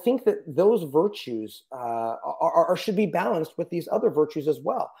 And I think that those virtues should be balanced with these other virtues as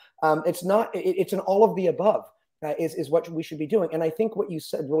well. It's an all of the above is what we should be doing. And I think what you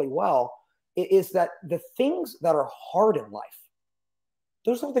said really well is that the things that are hard in life,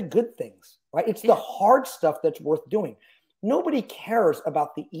 those are the good things, right? It's the hard stuff that's worth doing. Nobody cares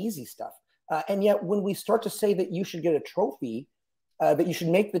about the easy stuff. And yet when we start to say that you should get a trophy, that you should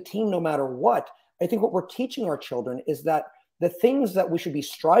make the team no matter what, I think what we're teaching our children is that the things that we should be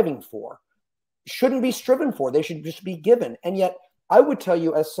striving for shouldn't be striven for. They should just be given. And yet I would tell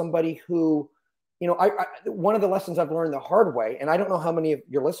you, as somebody who, one of the lessons I've learned the hard way, and I don't know how many of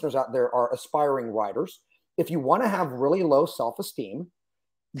your listeners out there are aspiring writers. If you want to have really low self-esteem,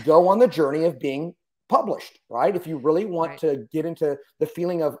 go on the journey of being published, right? If you really want to get into the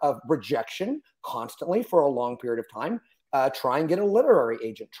feeling of rejection constantly for a long period of time, try and get a literary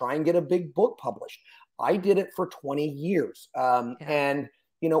agent, try and get a big book published. I did it for 20 years. And,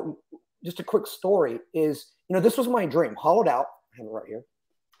 just a quick story is, this was my dream. Hollowed Out, I have it right here.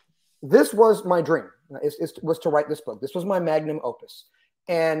 This was my dream, was to write this book. This was my magnum opus.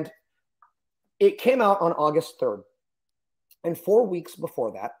 And it came out on August 3rd. And 4 weeks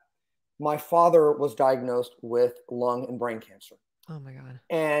before that, my father was diagnosed with lung and brain cancer. Oh my God.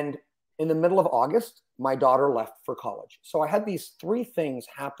 And in the middle of August, my daughter left for college. So I had these three things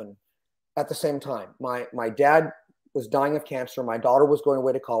happen at the same time. My dad was dying of cancer. My daughter was going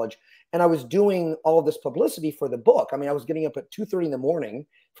away to college. And I was doing all of this publicity for the book. I mean, I was getting up at 2:30 in the morning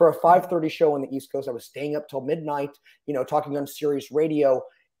for a 5:30 show on the East Coast. I was staying up till midnight, talking on Sirius radio.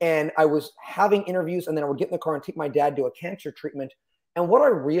 And I was having interviews, and then I would get in the car and take my dad to a cancer treatment. And what I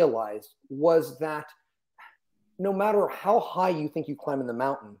realized was that no matter how high you think you climb in the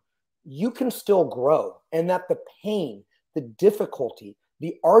mountain, you can still grow. And that the pain, the difficulty,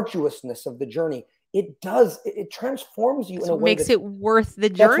 the arduousness of the journey, it transforms you in a way makes it worth the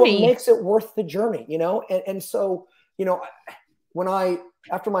journey. That's what makes it worth the journey, And so,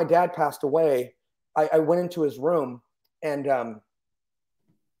 after my dad passed away, I went into his room And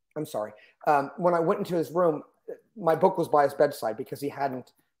I'm sorry. When I went into his room, my book was by his bedside because he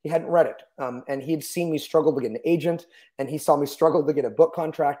hadn't read it. And he'd seen me struggle to get an agent, and he saw me struggle to get a book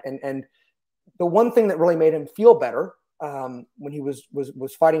contract. And the one thing that really made him feel better when he was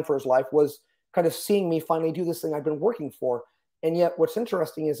fighting for his life was kind of seeing me finally do this thing I've been working for. And yet what's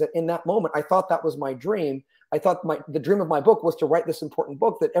interesting is that in that moment, I thought that was my dream. I thought the dream of my book was to write this important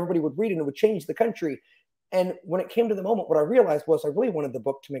book that everybody would read and it would change the country. And when it came to the moment, what I realized was I really wanted the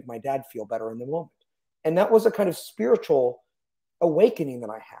book to make my dad feel better in the moment. And that was a kind of spiritual awakening that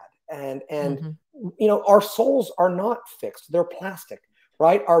I had. And you know, our souls are not fixed. They're plastic,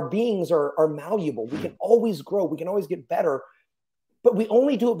 right? Our beings are malleable. We can always grow. We can always get better. But we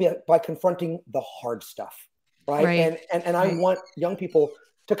only do it by confronting the hard stuff, right? And I want young people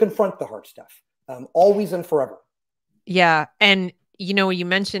to confront the hard stuff, always and forever. Yeah. And, you know, you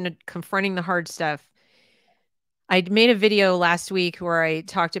mentioned confronting the hard stuff. I made a video last week where I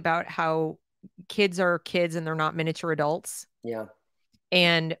talked about how kids are kids and they're not miniature adults. Yeah.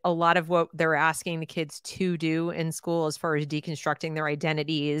 And a lot of what they're asking the kids to do in school as far as deconstructing their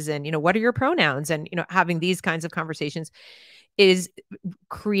identities and, you know, what are your pronouns and, you know, having these kinds of conversations is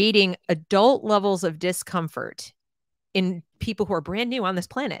creating adult levels of discomfort in people who are brand new on this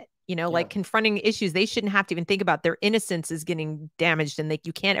planet, you know, like confronting issues they shouldn't have to even think about. Their innocence is getting damaged and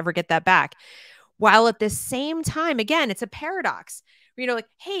you can't ever get that back. While at the same time, again, it's a paradox. You know, like,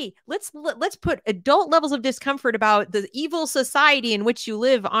 hey, let's put adult levels of discomfort about the evil society in which you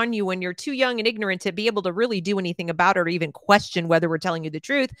live on you when you're too young and ignorant to be able to really do anything about it or even question whether we're telling you the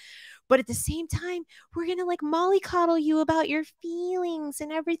truth. But at the same time, we're going to like mollycoddle you about your feelings and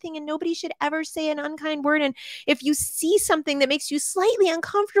everything. And nobody should ever say an unkind word. And if you see something that makes you slightly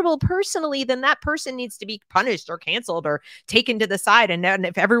uncomfortable personally, then that person needs to be punished or canceled or taken to the side. And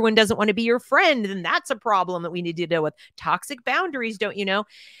if everyone doesn't want to be your friend, then that's a problem that we need to deal with. Toxic boundaries, don't you know?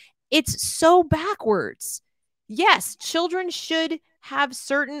 It's so backwards. Yes, children should have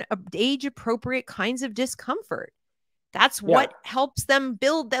certain age-appropriate kinds of discomfort. That's what helps them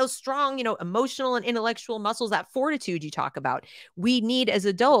build those strong, you know, emotional and intellectual muscles, that fortitude you talk about. We need as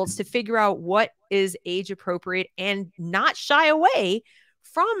adults to figure out what is age appropriate and not shy away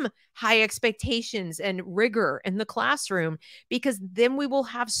from high expectations and rigor in the classroom, because then we will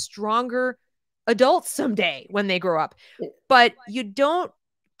have stronger adults someday when they grow up. But you don't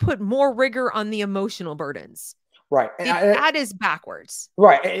put more rigor on the emotional burdens. Right. And that is backwards.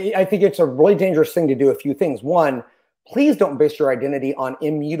 Right. I think it's a really dangerous thing to do a few things. One, please don't base your identity on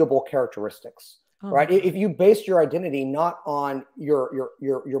immutable characteristics, right? If you base your identity not on your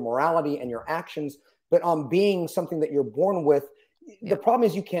morality and your actions, but on being something that you're born with, the problem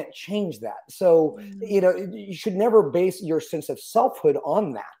is you can't change that. So, you know, you should never base your sense of selfhood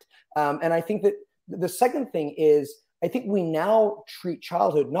on that. And I think that the second thing is, I think we now treat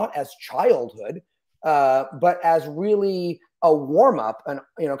childhood not as childhood, but as really a warm up and,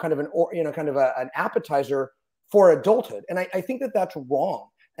 you know, kind of an appetizer for adulthood. And I think that that's wrong.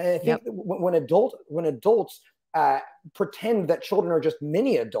 And I think that when adults pretend that children are just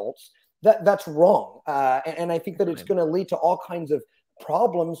mini adults, that's wrong. And I think that it's going to lead to all kinds of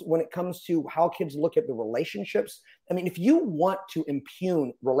problems when it comes to how kids look at the relationships. I mean, if you want to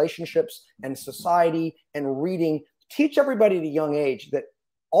impugn relationships and society and reading, teach everybody at a young age that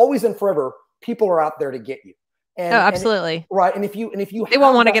always and forever, people are out there to get you. And, absolutely. Right. And if you they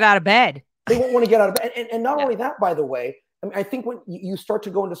won't want to get out of bed. They won't want to get out of bed. And not only that, by the way, I mean, I think when you start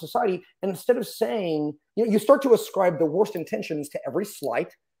to go into society, and instead of saying, you know, you start to ascribe the worst intentions to every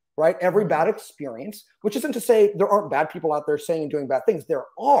slight, right? Every bad experience, which isn't to say there aren't bad people out there saying and doing bad things. There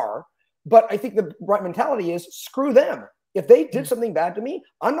are. But I think the right mentality is screw them. If they did something bad to me,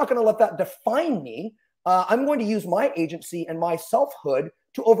 I'm not going to let that define me. I'm going to use my agency and my selfhood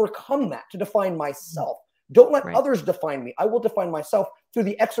to overcome that, to define myself. Don't let others define me. I will define myself through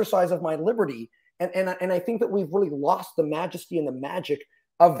the exercise of my liberty. And I think that we've really lost the majesty and the magic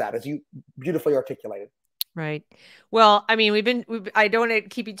of that, as you beautifully articulated. Right. Well, I mean, I don't want to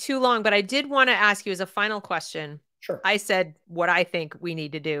keep you too long, but I did want to ask you as a final question. Sure. I said what I think we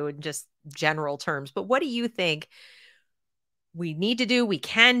need to do in just general terms, but what do you think we need to do, we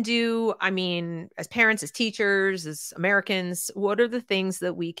can do? I mean, as parents, as teachers, as Americans, what are the things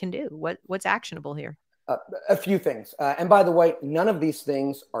that we can do? What's actionable here? A few things. And by the way, none of these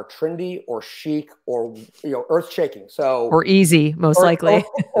things are trendy or chic or, you know, earth shaking. So, or easy, most likely.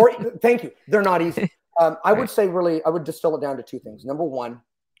 Or thank you. They're not easy. I would say really, I would distill it down to two things. Number one,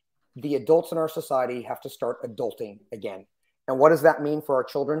 the adults in our society have to start adulting again. And what does that mean for our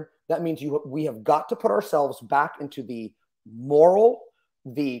children? That means we have got to put ourselves back into the moral,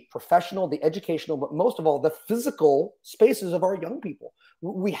 the professional, the educational, but most of all, the physical spaces of our young people.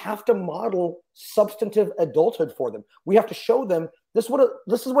 We have to model substantive adulthood for them. We have to show them this is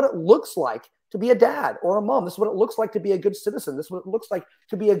what it looks like to be a dad or a mom. This is what it looks like to be a good citizen. This is what it looks like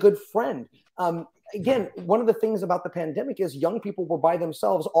to be a good friend. Again, one of the things about the pandemic is young people were by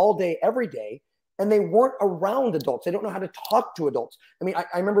themselves all day, every day, and they weren't around adults. They don't know how to talk to adults. I mean,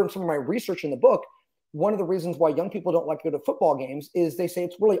 I remember in some of my research in the book, one of the reasons why young people don't like to go to football games is they say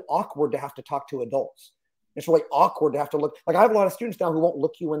it's really awkward to have to talk to adults. It's really awkward to have to look. Like, I have a lot of students now who won't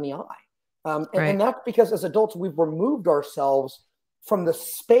look you in the eye. And that's because as adults, we've removed ourselves from the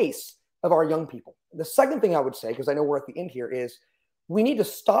space of our young people. The second thing I would say, because I know we're at the end here, is we need to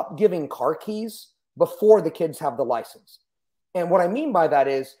stop giving car keys before the kids have the license. And what I mean by that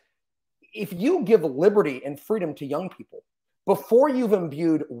is, if you give liberty and freedom to young people before you've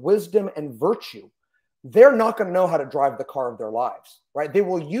imbued wisdom and virtue, they're not going to know how to drive the car of their lives, right? They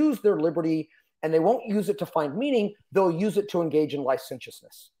will use their liberty and they won't use it to find meaning. They'll use it to engage in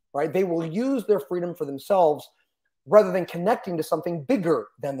licentiousness, right? They will use their freedom for themselves rather than connecting to something bigger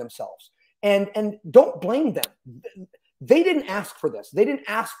than themselves. And don't blame them. They didn't ask for this. They didn't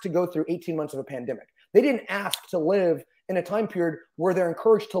ask to go through 18 months of a pandemic. They didn't ask to live in a time period where they're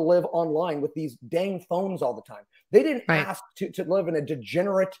encouraged to live online with these dang phones all the time. They didn't ask to live in a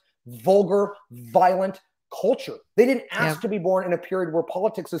degenerate, vulgar, violent culture. They didn't ask to be born in a period where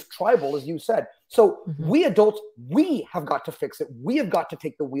politics is tribal, as you said. So we adults, we have got to fix it. We have got to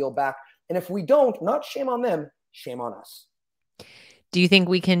take the wheel back. And if we don't, not shame on them, shame on us. Do you think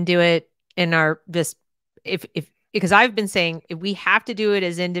we can do it in our because I've been saying we have to do it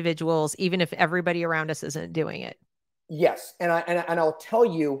as individuals, even if everybody around us isn't doing it? Yes. And I'll tell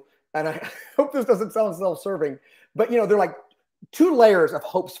you, and I hope this doesn't sound self-serving, but they're like two layers of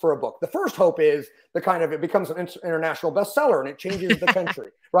hopes for a book. The first hope is it becomes an international bestseller and it changes the country,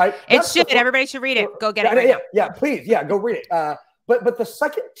 right? It should. Everybody should read it. Go get it right now. Yeah, please. Yeah, go read it. But the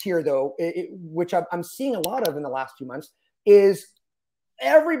second tier, though, which I'm seeing a lot of in the last few months, is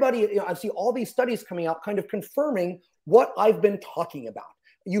everybody, I see all these studies coming out kind of confirming what I've been talking about.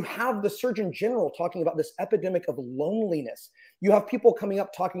 You have the Surgeon General talking about this epidemic of loneliness. You have people coming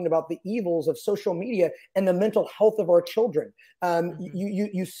up talking about the evils of social media and the mental health of our children.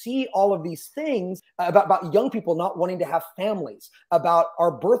 You see all of these things about young people not wanting to have families, about our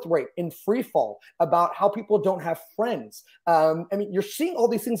birth rate in free fall, about how people don't have friends. I mean, you're seeing all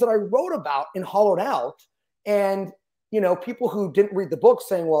these things that I wrote about in Hollowed Out, and people who didn't read the book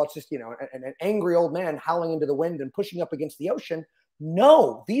saying, well, it's just, an angry old man howling into the wind and pushing up against the ocean.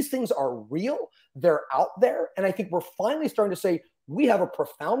 No, these things are real. They're out there. And I think we're finally starting to say we have a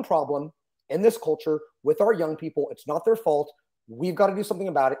profound problem in this culture with our young people. It's not their fault. We've got to do something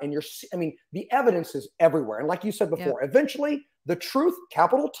about it. And the evidence is everywhere. And like you said before, eventually the truth,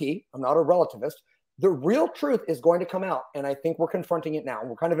 capital T, I'm not a relativist, the real truth is going to come out. And I think we're confronting it now.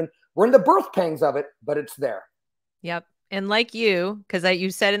 We're in the birth pangs of it, but it's there. Yep. And like you, because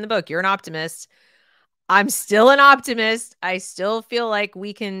you said in the book, you're an optimist. I'm still an optimist. I still feel like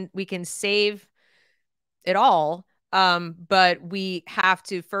we can save it all. But we have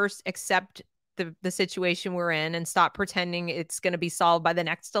to first accept the situation we're in and stop pretending it's going to be solved by the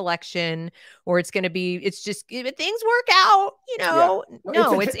next election, or it's just if things work out,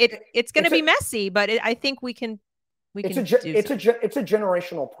 it's going to be messy, but I think we can it's a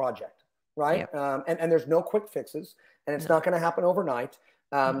generational project, right? Yep. And there's no quick fixes, and it's not going to happen overnight.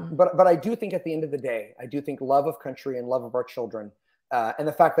 But I do think at the end of the day, I do think love of country and love of our children, and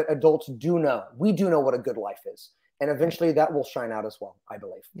the fact that adults we do know what a good life is. And eventually that will shine out as well, I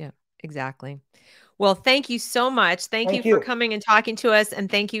believe. Yeah, exactly. Well, thank you so much. Thank you for coming and talking to us. And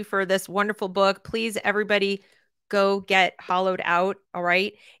thank you for this wonderful book. Please, everybody, go get Hollowed Out. All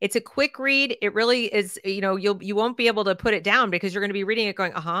right. It's a quick read. It really is. You won't be able to put it down because you're going to be reading it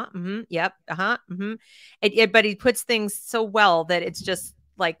going, yep. But he puts things so well that it's just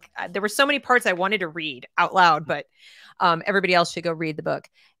like, there were so many parts I wanted to read out loud, but everybody else should go read the book.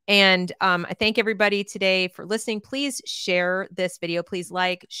 And I thank everybody today for listening. Please share this video. Please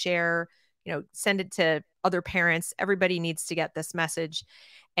like, share, send it to other parents. Everybody needs to get this message.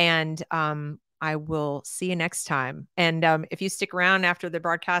 And I will see you next time. And if you stick around after the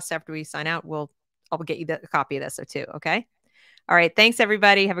broadcast, after we sign out, I'll get you a copy of this too. Okay. All right. Thanks,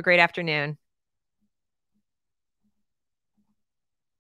 everybody. Have a great afternoon.